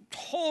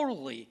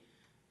 totally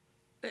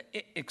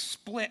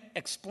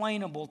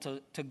explainable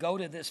to go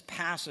to this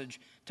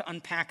passage, to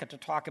unpack it, to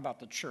talk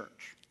about the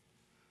church.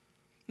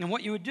 And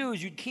what you would do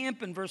is you'd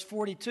camp in verse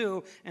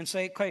 42 and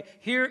say, okay,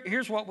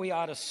 here's what we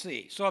ought to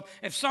see. So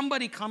if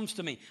somebody comes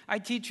to me, I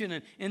teach in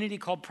an entity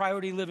called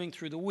Priority Living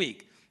through the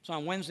week. So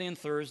on Wednesday and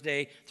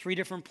Thursday, 3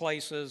 different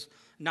places,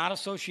 not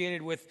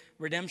associated with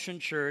Redemption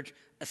Church,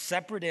 a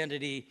separate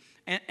entity.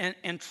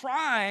 And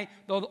try,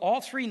 though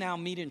all 3 now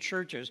meet in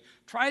churches,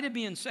 try to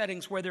be in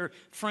settings where there are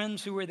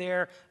friends who are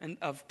there and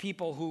of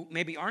people who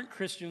maybe aren't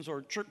Christians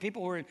or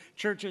people who are in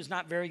churches,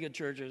 not very good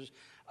churches.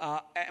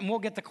 And we'll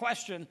get the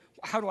question,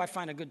 how do I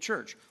find a good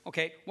church?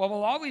 Okay, well,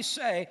 we'll always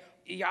say,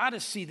 you ought to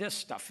see this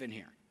stuff in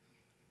here.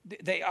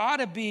 They ought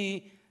to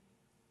be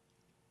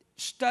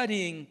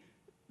studying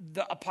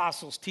the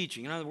apostles'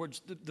 teaching. In other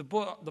words, the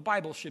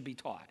Bible should be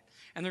taught.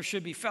 And there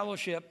should be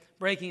fellowship,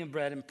 breaking of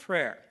bread, and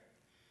prayer.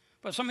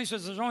 But if somebody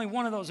says there's only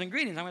one of those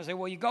ingredients, I'm going to say,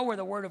 well, you go where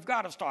the Word of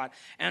God is taught.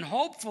 And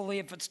hopefully,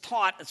 if it's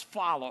taught, it's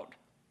followed.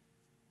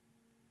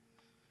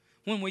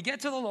 When we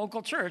get to the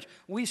local church,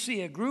 we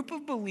see a group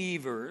of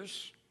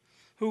believers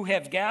who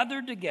have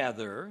gathered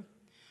together,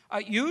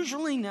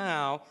 usually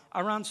now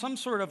around some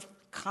sort of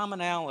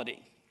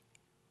commonality.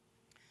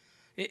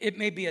 It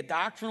may be a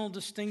doctrinal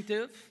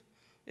distinctive.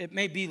 It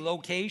may be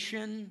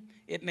location.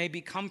 It may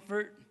be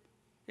comfort.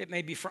 It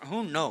may be,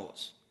 who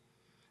knows?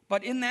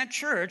 But in that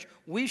church,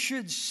 we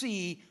should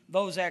see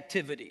those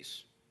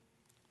activities.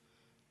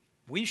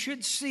 We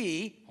should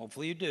see,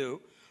 hopefully you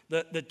do,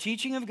 The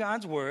teaching of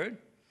God's word,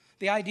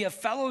 the idea of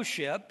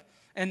fellowship,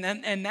 and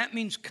that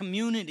means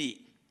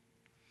community.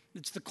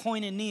 It's the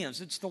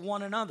koinonias. It's the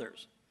one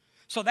another's.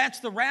 So that's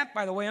the wrap,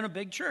 by the way, on a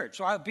big church.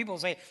 So people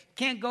say,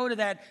 can't go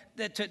to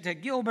to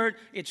Gilbert.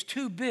 It's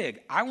too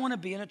big. I want to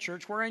be in a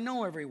church where I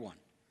know everyone.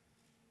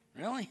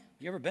 Really?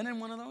 You ever been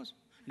in one of those?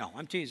 No,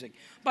 I'm teasing.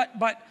 But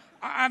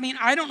I mean,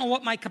 I don't know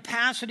what my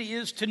capacity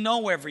is to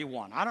know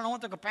everyone. I don't know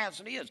what the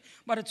capacity is,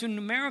 but it's a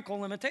numerical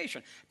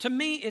limitation. To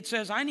me, it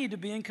says I need to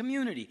be in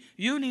community.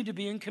 You need to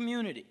be in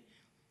community.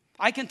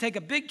 I can take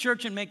a big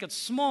church and make it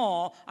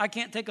small. I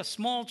can't take a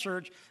small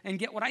church and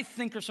get what I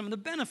think are some of the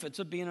benefits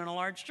of being in a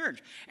large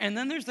church. And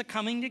then there's the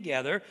coming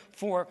together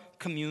for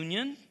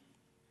communion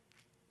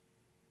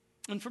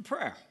and for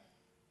prayer.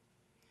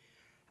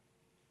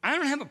 I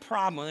don't have a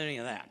problem with any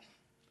of that.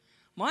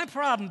 My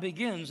problem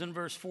begins in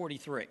verse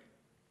 43.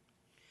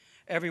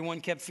 Everyone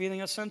kept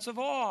feeling a sense of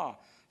awe,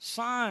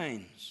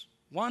 signs,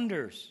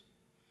 wonders.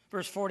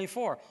 Verse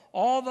 44,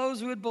 all those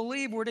who had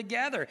believed were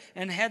together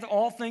and had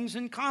all things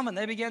in common.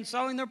 They began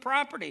selling their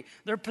property,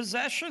 their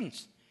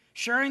possessions,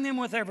 sharing them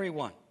with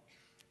everyone.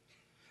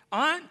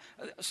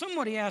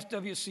 Somebody asked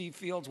W.C.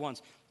 Fields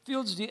once,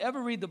 Fields, do you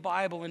ever read the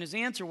Bible? And his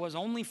answer was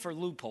only for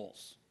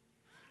loopholes.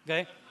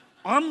 Okay?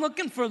 I'm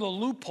looking for the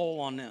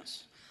loophole on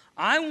this.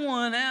 I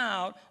want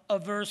out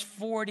of verse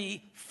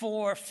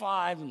 44,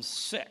 5, and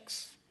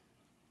 6.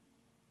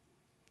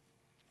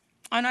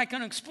 And I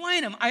can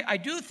explain them. I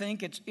do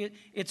think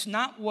it's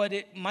not what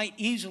it might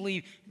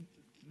easily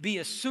be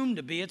assumed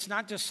to be. It's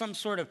not just some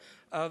sort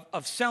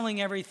of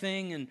selling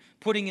everything and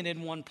putting it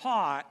in one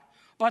pot.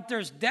 But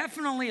there's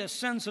definitely a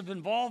sense of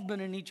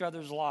involvement in each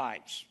other's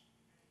lives.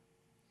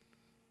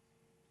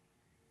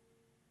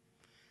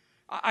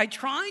 I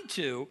tried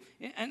to,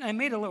 and I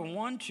made a little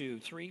 1, 2,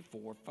 3,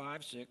 4,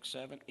 5, 6,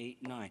 7,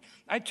 8, 9.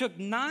 I took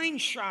 9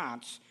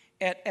 shots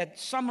at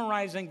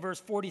summarizing verse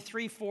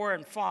 43, 4,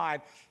 and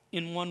 5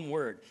 in one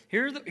word.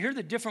 Here are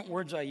the different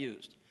words I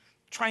used,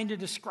 trying to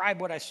describe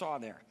what I saw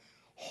there.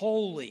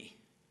 Holy.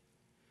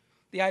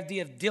 The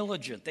idea of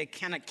diligent. They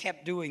kind of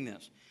kept doing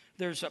this.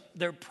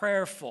 They're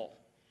prayerful.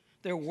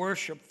 They're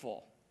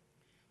worshipful.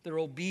 They're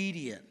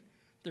obedient.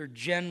 They're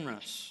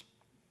generous.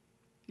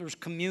 There's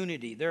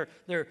community.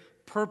 They're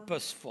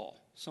purposeful.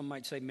 Some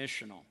might say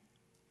missional.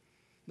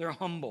 They're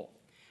humble.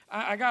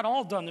 I got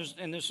all done,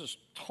 and this is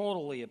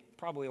totally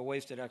probably a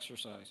wasted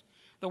exercise.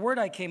 The word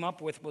I came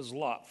up with was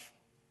love.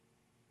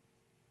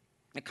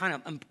 It kind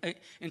of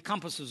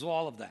encompasses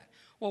all of that.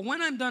 Well,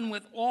 when I'm done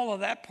with all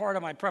of that part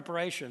of my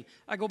preparation,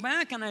 I go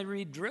back and I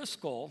read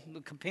Driscoll,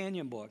 the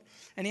companion book,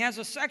 and he has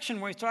a section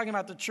where he's talking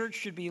about the church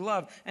should be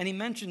loved, and he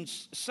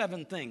mentions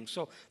 7 things.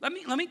 So let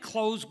me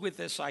close with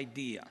this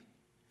idea.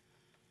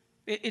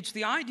 It's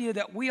the idea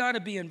that we ought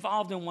to be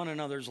involved in one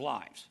another's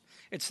lives.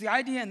 It's the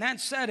idea in that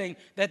setting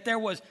that there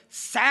was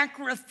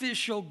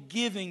sacrificial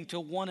giving to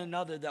one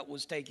another that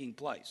was taking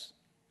place.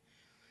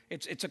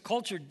 It's a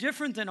culture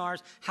different than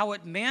ours. How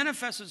it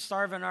manifests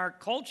itself in our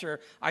culture,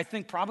 I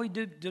think, probably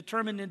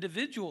determined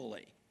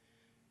individually.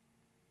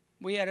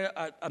 We had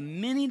a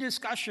mini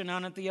discussion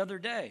on it the other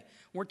day.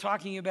 We're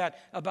talking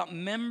about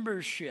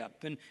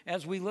membership, and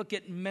as we look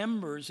at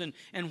members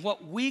and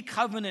what we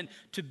covenant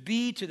to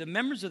be to the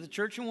members of the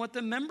church and what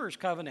the members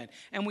covenant.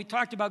 And we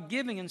talked about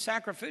giving and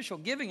sacrificial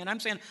giving, and I'm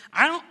saying,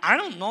 I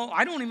don't know.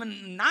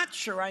 Not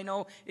sure I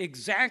know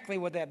exactly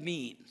what that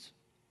means.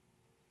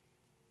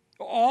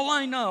 All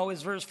I know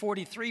is verse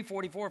 43,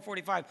 44,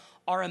 45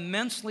 are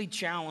immensely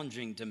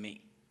challenging to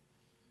me.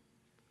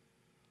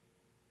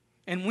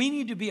 And we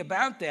need to be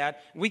about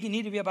that. We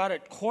need to be about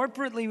it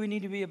corporately. We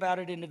need to be about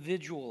it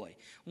individually.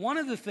 One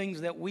of the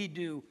things that we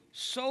do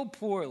so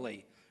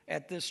poorly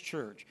at this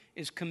church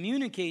is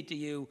communicate to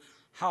you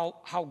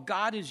how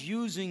God is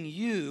using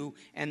you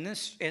and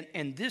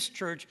this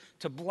church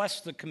to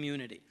bless the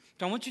community.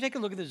 So I want you to take a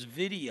look at this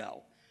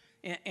video.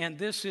 And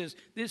this is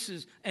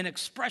an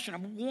expression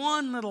of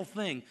one little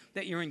thing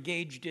that you're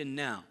engaged in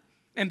now,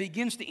 and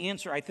begins to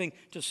answer, I think,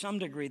 to some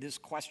degree, this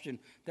question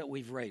that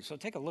we've raised. So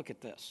take a look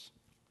at this.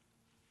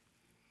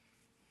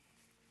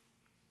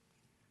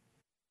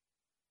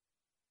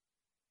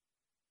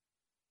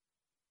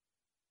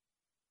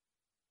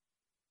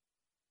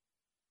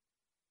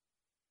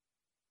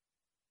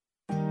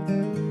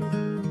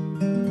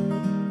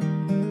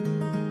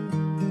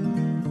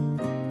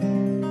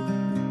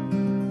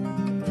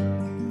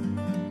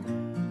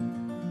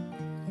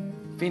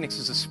 Phoenix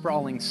is a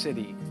sprawling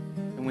city,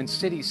 and when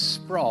cities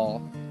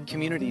sprawl,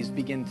 communities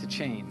begin to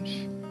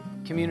change.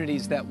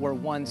 Communities that were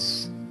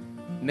once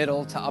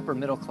middle to upper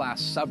middle class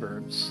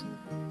suburbs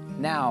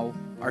now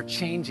are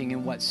changing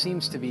in what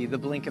seems to be the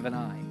blink of an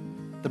eye.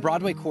 The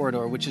Broadway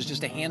corridor, which is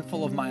just a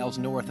handful of miles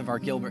north of our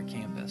Gilbert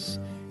campus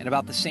and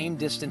about the same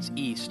distance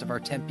east of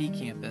our Tempe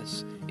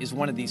campus, is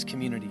one of these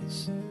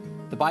communities.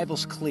 The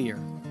Bible's clear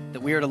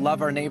that we are to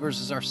love our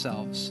neighbors as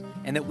ourselves,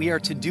 and that we are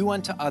to do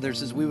unto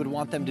others as we would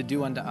want them to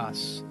do unto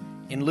us.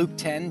 In Luke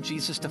 10,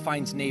 Jesus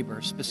defines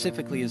neighbor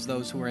specifically as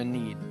those who are in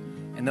need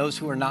and those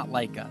who are not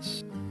like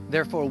us.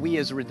 Therefore, we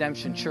as a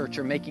Redemption Church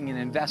are making an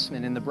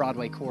investment in the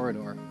Broadway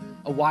corridor.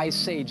 A wise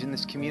sage in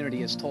this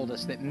community has told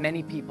us that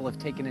many people have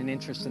taken an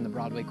interest in the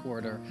Broadway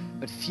corridor,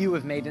 but few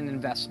have made an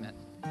investment.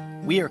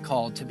 We are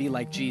called to be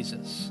like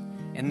Jesus,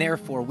 and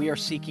therefore we are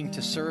seeking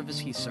to serve as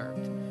he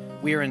served.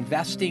 We are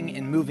investing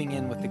and moving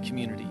in with the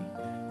community.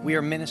 We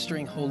are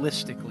ministering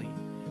holistically,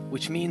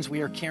 which means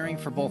we are caring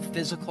for both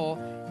physical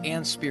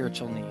and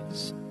spiritual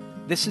needs.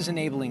 This is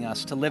enabling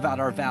us to live out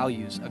our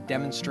values of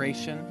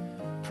demonstration,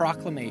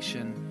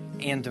 proclamation,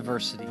 and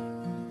diversity.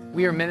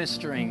 We are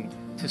ministering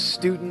to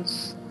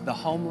students, the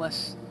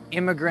homeless,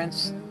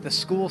 immigrants, the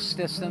school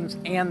systems,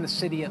 and the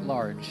city at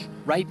large.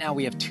 Right now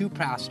we have 2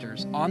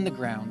 pastors on the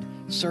ground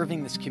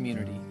serving this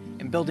community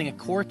and building a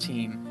core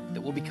team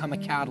that will become a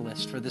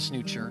catalyst for this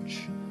new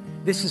church.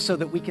 This is so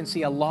that we can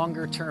see a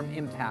longer-term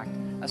impact,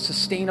 a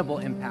sustainable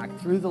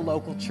impact through the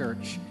local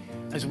church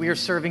as we are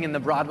serving in the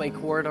Broadway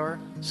corridor.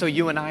 So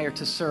you and I are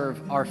to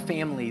serve our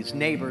families,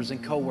 neighbors,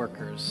 and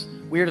co-workers.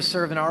 We are to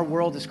serve in our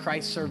world as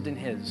Christ served in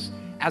his.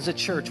 As a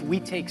church, we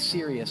take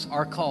serious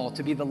our call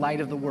to be the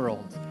light of the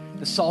world,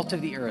 the salt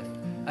of the earth,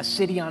 a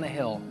city on a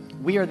hill.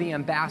 We are the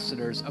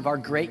ambassadors of our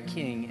great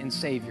King and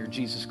Savior,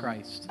 Jesus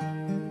Christ.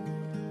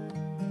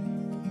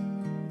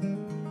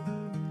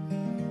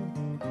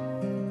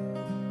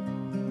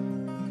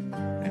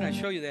 And I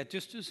show you that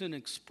just as an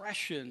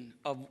expression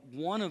of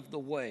one of the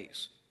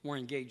ways we're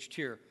engaged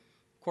here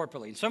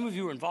corporately. And some of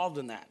you are involved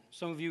in that.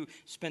 Some of you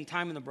spend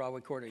time in the Broadway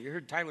corridor. You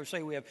heard Tyler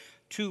say we have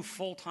 2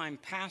 full-time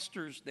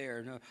pastors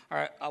there.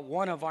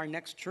 One of our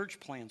next church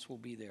plants will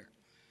be there.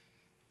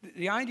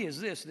 The idea is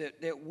this,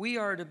 that we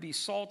are to be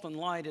salt and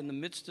light in the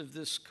midst of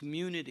this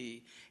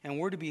community, and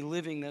we're to be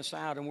living this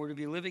out, and we're to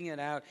be living it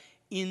out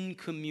in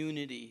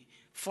community,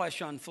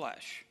 flesh on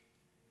flesh.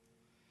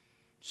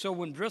 So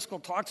when Driscoll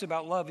talks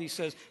about love, he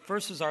says,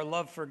 first is our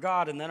love for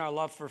God, and then our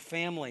love for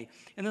family,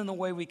 and then the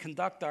way we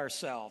conduct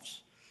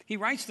ourselves. He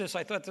writes this,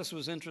 I thought this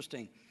was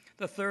interesting.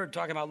 The third,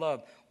 talking about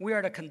love. We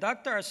are to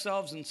conduct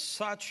ourselves in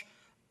such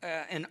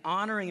an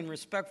honoring and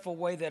respectful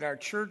way that our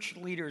church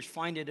leaders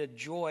find it a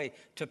joy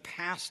to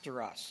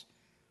pastor us,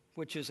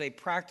 which is a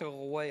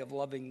practical way of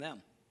loving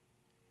them.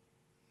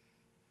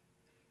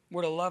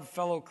 We're to love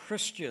fellow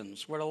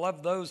Christians. We're to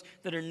love those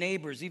that are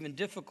neighbors, even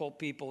difficult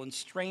people and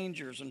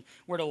strangers, and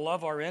we're to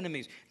love our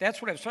enemies.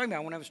 That's what I was talking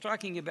about when I was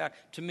talking about,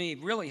 to me,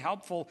 really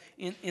helpful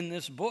in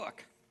this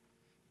book.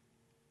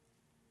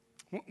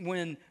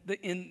 When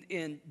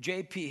in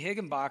J.P.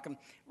 Higginbotham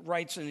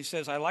writes, and he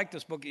says, I like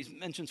this book, he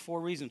mentions 4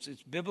 reasons.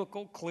 It's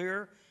biblical,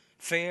 clear,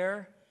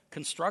 fair,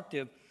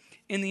 constructive.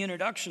 In the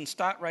introduction,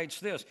 Stott writes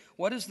this: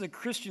 what is the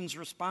Christian's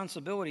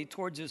responsibility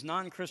towards his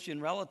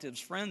non-Christian relatives,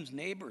 friends,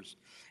 neighbors,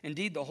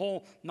 indeed the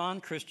whole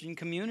non-Christian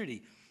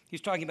community? He's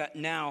talking about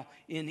now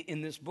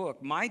in this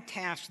book. My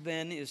task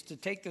then is to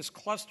take this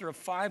cluster of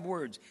 5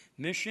 words,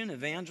 mission,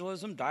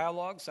 evangelism,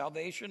 dialogue,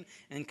 salvation,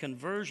 and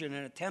conversion,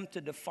 and attempt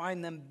to define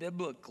them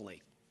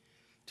biblically.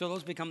 So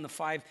those become the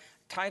 5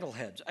 title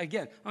heads.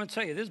 Again, I'm going to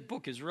tell you, this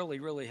book is really,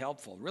 really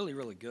helpful, really,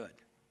 really good.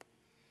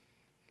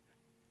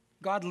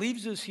 God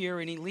leaves us here,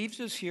 and he leaves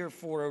us here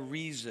for a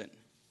reason.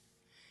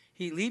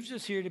 He leaves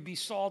us here to be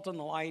salt and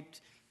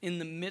light in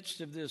the midst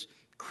of this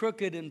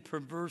crooked and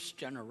perverse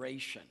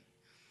generation.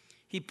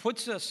 He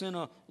puts us in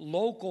a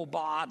local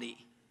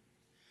body.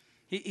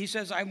 He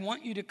says, I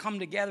want you to come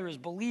together as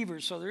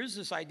believers. So there is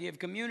this idea of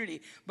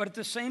community. But at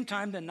the same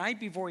time, the night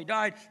before he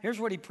died,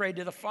 here's what he prayed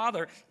to the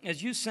Father: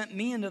 as you sent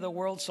me into the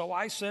world, so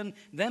I send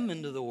them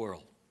into the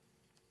world.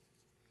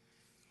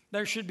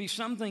 There should be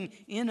something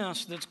in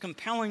us that's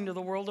compelling to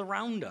the world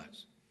around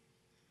us.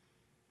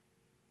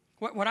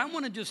 What I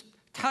want to just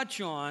touch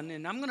on,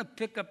 and I'm going to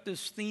pick up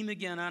this theme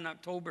again on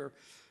October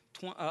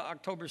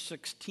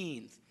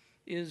 16th,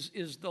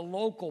 is the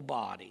local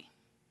body,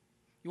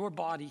 your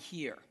body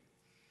here.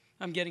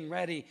 I'm getting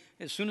ready.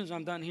 As soon as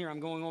I'm done here, I'm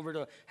going over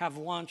to have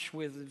lunch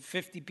with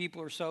 50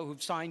 people or so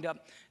who've signed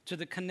up to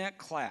the Connect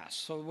class.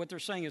 So what they're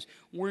saying is,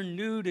 we're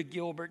new to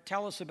Gilbert.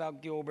 Tell us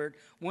about Gilbert.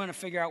 We want to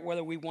figure out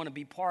whether we want to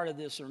be part of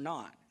this or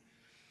not.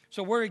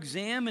 So we're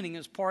examining,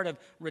 as part of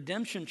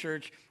Redemption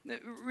Church,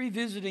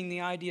 revisiting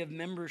the idea of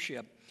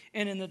membership.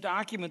 And in the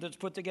document that's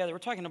put together, we're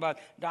talking about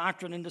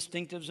doctrine and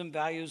distinctives and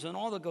values and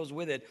all that goes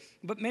with it.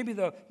 But maybe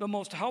the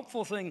most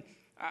helpful thing,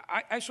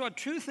 I saw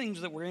 2 things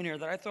that were in here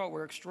that I thought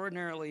were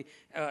extraordinarily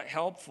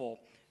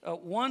helpful.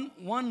 One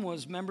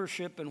was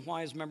membership and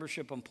why is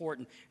membership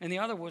important, and the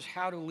other was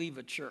how to leave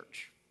a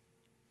church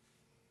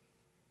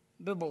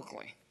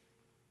biblically.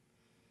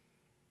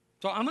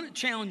 So I'm going to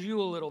challenge you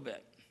a little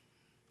bit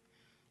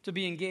to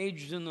be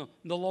engaged in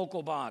the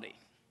local body.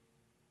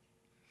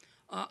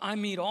 I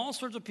meet all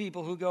sorts of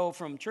people who go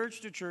from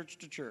church to church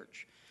to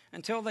church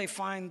until they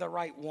find the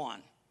right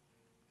one.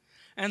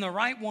 And the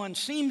right one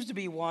seems to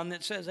be one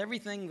that says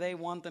everything they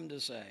want them to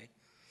say,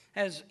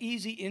 has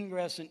easy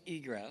ingress and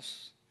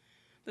egress.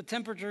 The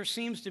temperature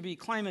seems to be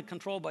climate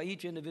controlled by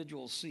each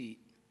individual seat.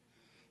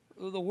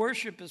 The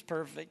worship is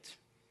perfect.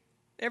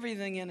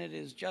 Everything in it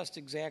is just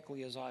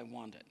exactly as I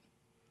want it.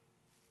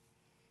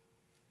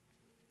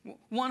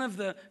 One of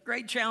the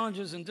great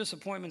challenges and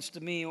disappointments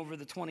to me over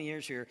the 20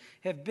 years here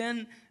have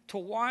been to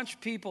watch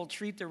people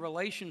treat their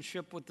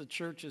relationship with the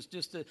church as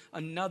just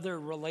another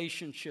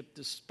relationship,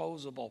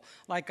 disposable.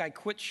 Like I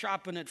quit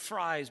shopping at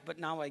Fry's, but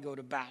now I go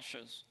to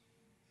Bash's'.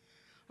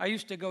 I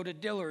used to go to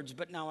Dillard's,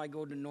 but now I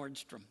go to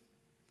Nordstrom.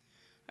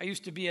 I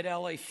used to be at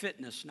LA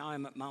Fitness, now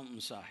I'm at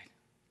Mountainside.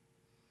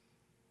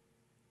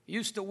 I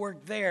used to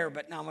work there,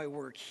 but now I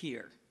work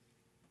here.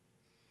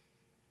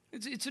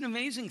 It's an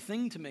amazing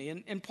thing to me,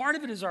 and part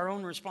of it is our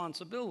own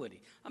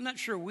responsibility. I'm not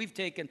sure we've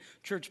taken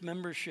church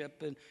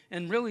membership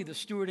and really the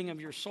stewarding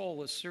of your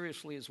soul as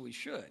seriously as we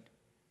should.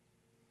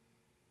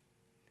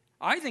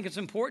 I think it's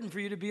important for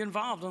you to be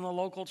involved in the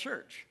local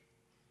church.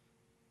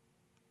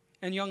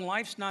 And Young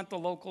Life's not the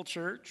local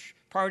church.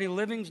 Priority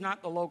Living's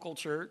not the local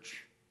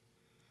church.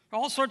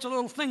 All sorts of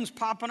little things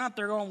popping up.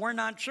 They're going, we're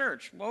not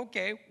church. Well,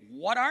 okay,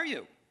 what are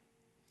you?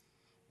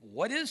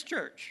 What is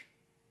church?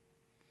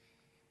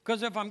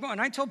 Because if I'm going,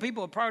 I tell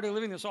people at Priority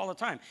Living this all the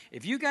time.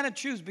 If you got to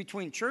choose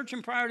between church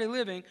and Priority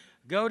Living,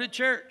 go to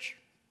church.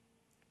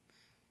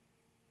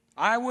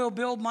 I will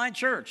build my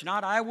church,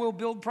 not I will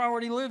build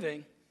Priority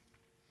Living,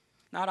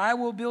 not I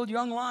will build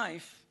Young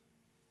Life.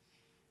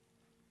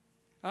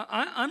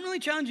 I'm really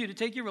challenging you to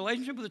take your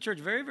relationship with the church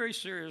very, very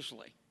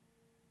seriously.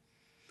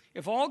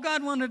 If all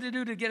God wanted to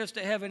do to get us to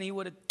heaven, he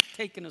would have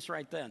taken us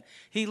right then.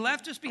 He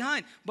left us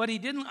behind, but he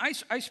didn't.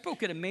 I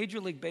spoke at a Major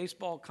League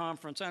Baseball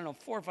conference, I don't know,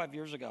 4 or 5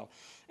 years ago.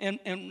 And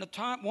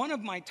one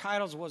of my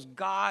titles was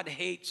God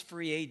Hates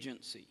Free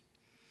Agency.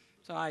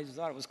 So I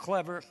thought it was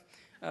clever.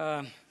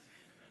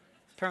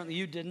 Apparently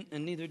you didn't,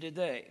 and neither did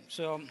they.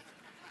 So,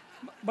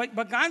 but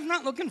God's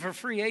not looking for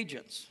free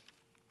agents.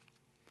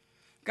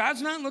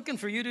 God's not looking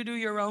for you to do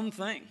your own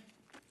thing.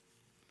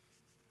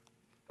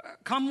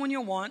 Come when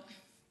you want.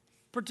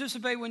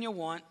 Participate when you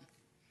want.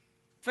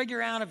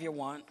 Figure out if you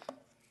want.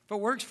 If it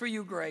works for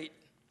you, great.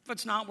 If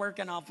it's not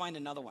working, I'll find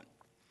another one.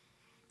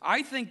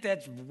 I think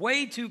that's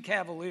way too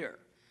cavalier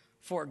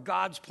for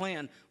God's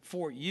plan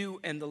for you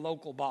and the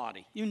local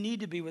body. You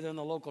need to be within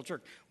the local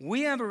church.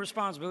 We have a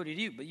responsibility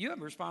to you, but you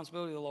have a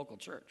responsibility to the local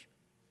church.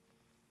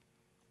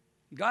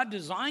 God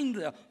designed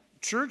the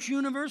church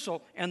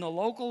universal and the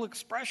local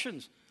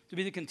expressions to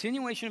be the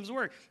continuation of his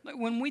word.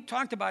 When we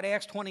talked about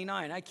Acts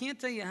 29, I can't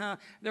tell you how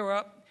there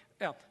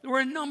were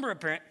a number of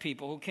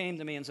people who came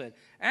to me and said,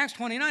 Acts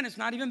 29 is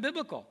not even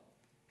biblical.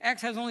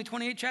 Acts has only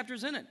 28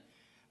 chapters in it.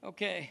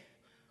 Okay,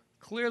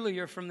 clearly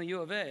you're from the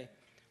U of A.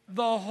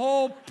 The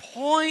whole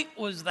point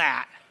was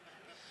that.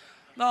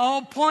 The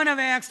whole point of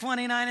Acts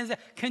 29 is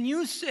that. Can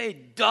you say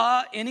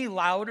duh any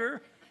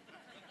louder?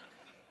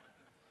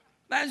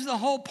 That's the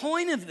whole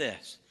point of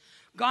this.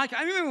 God,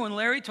 I remember when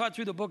Larry taught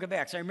through the book of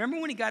Acts. I remember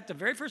when he got the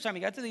very first time,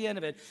 he got to the end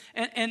of it.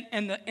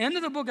 And the end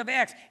of the book of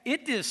Acts,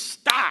 it just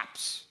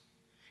stops.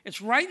 It's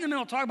right in the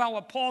middle, talking about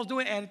what Paul's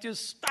doing, and it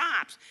just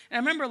stops. And I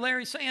remember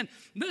Larry saying,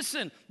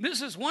 listen,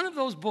 this is one of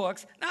those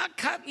books, not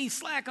cut me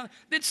slack on,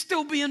 that's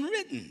still being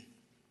written.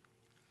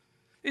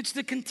 It's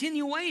the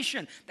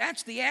continuation.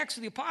 That's the Acts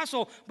of the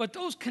Apostle, but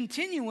those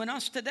continue in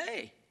us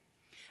today.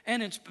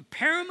 And it's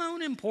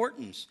paramount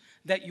importance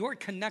that you're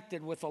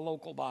connected with a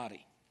local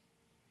body.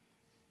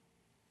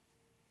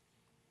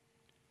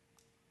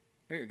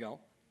 There you go.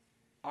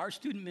 Our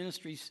student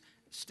ministries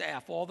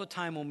staff all the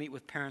time will meet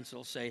with parents.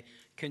 They'll say,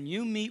 can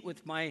you meet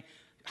with my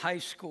high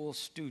school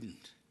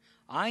student?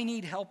 I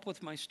need help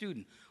with my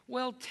student.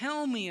 Well,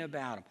 tell me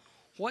about them.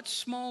 What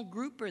small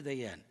group are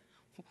they in?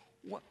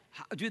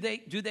 Do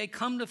they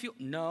come to feel?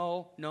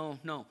 No.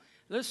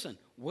 Listen,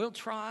 we'll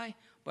try,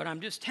 but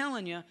I'm just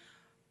telling you,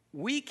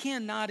 we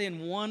cannot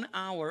in 1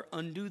 hour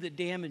undo the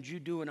damage you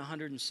do in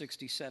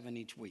 167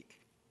 each week.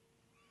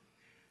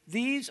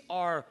 These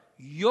are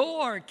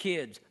your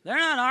kids. They're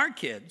not our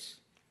kids.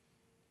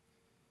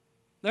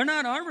 They're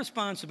not our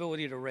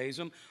responsibility to raise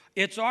them.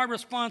 It's our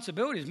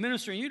responsibility as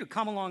ministering you to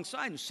come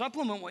alongside and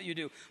supplement what you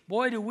do.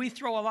 Boy, do we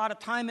throw a lot of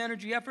time,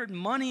 energy, effort, and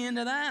money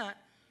into that.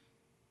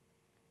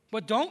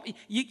 But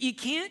you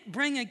can't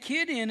bring a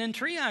kid in and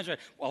triage it.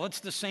 Well, it's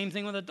the same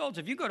thing with adults.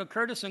 If you go to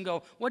Curtis and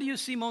go, what do you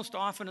see most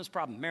often as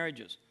problem?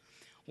 Marriages.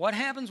 What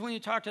happens when you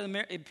talk to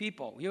the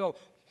people? You go,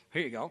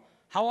 here you go.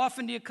 How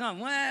often do you come?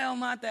 Well,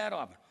 not that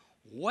often.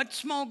 What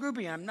small group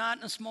are you? I'm not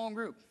in a small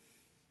group.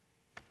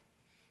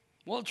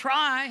 We'll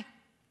try.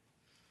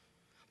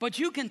 But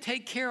you can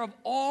take care of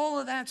all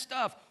of that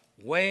stuff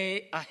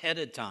way ahead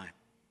of time.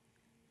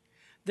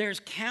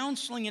 There's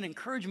counseling and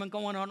encouragement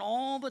going on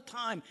all the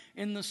time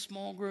in the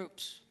small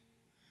groups.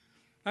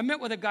 I met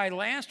with a guy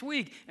last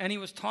week, and he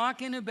was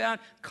talking about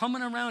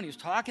coming around. He was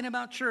talking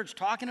about church,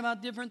 talking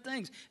about different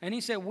things. And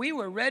he said, we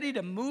were ready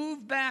to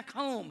move back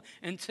home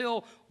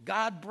until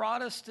God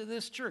brought us to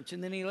this church.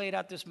 And then he laid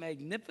out this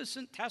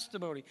magnificent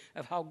testimony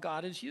of how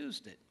God has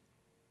used it.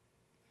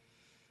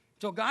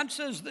 So God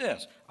says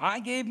this,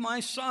 I gave my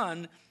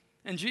son,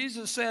 and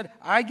Jesus said,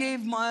 I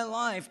gave my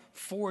life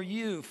for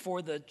you,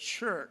 for the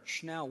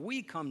church. Now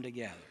we come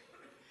together.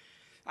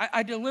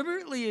 I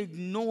deliberately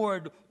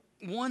ignored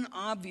one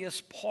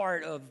obvious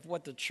part of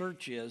what the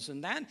church is,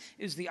 and that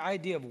is the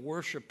idea of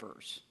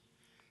worshipers.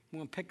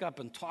 We'll pick up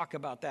and talk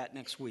about that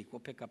next week. We'll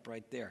pick up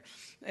right there.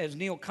 As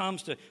Neil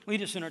comes to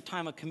lead us in our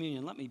time of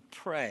communion, let me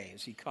pray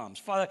as he comes.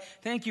 Father,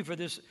 thank you for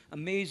this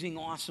amazing,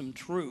 awesome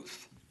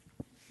truth.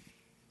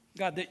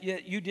 God, that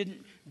you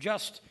didn't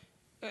just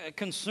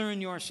concern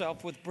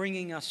yourself with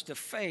bringing us to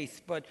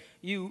faith, but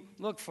you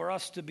look for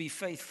us to be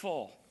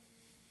faithful.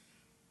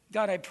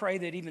 God, I pray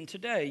that even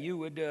today you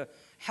would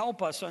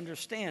help us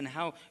understand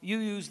how you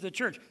use the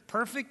church.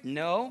 Perfect?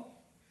 No.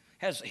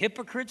 Has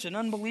hypocrites and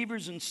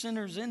unbelievers and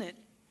sinners in it.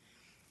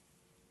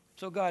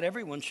 So, God,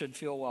 everyone should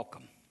feel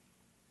welcome.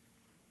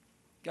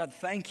 God,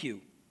 thank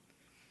you.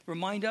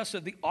 Remind us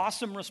of the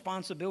awesome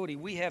responsibility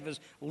we have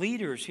as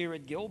leaders here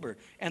at Gilbert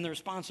and the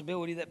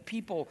responsibility that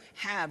people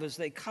have as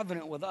they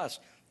covenant with us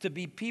to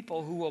be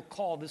people who will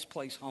call this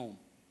place home.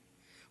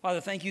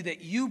 Father, thank you that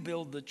you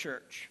build the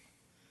church.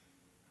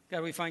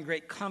 God, we find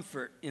great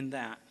comfort in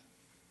that.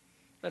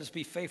 Let us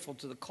be faithful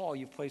to the call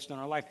you've placed on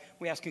our life.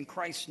 We ask in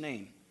Christ's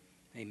name,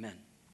 amen.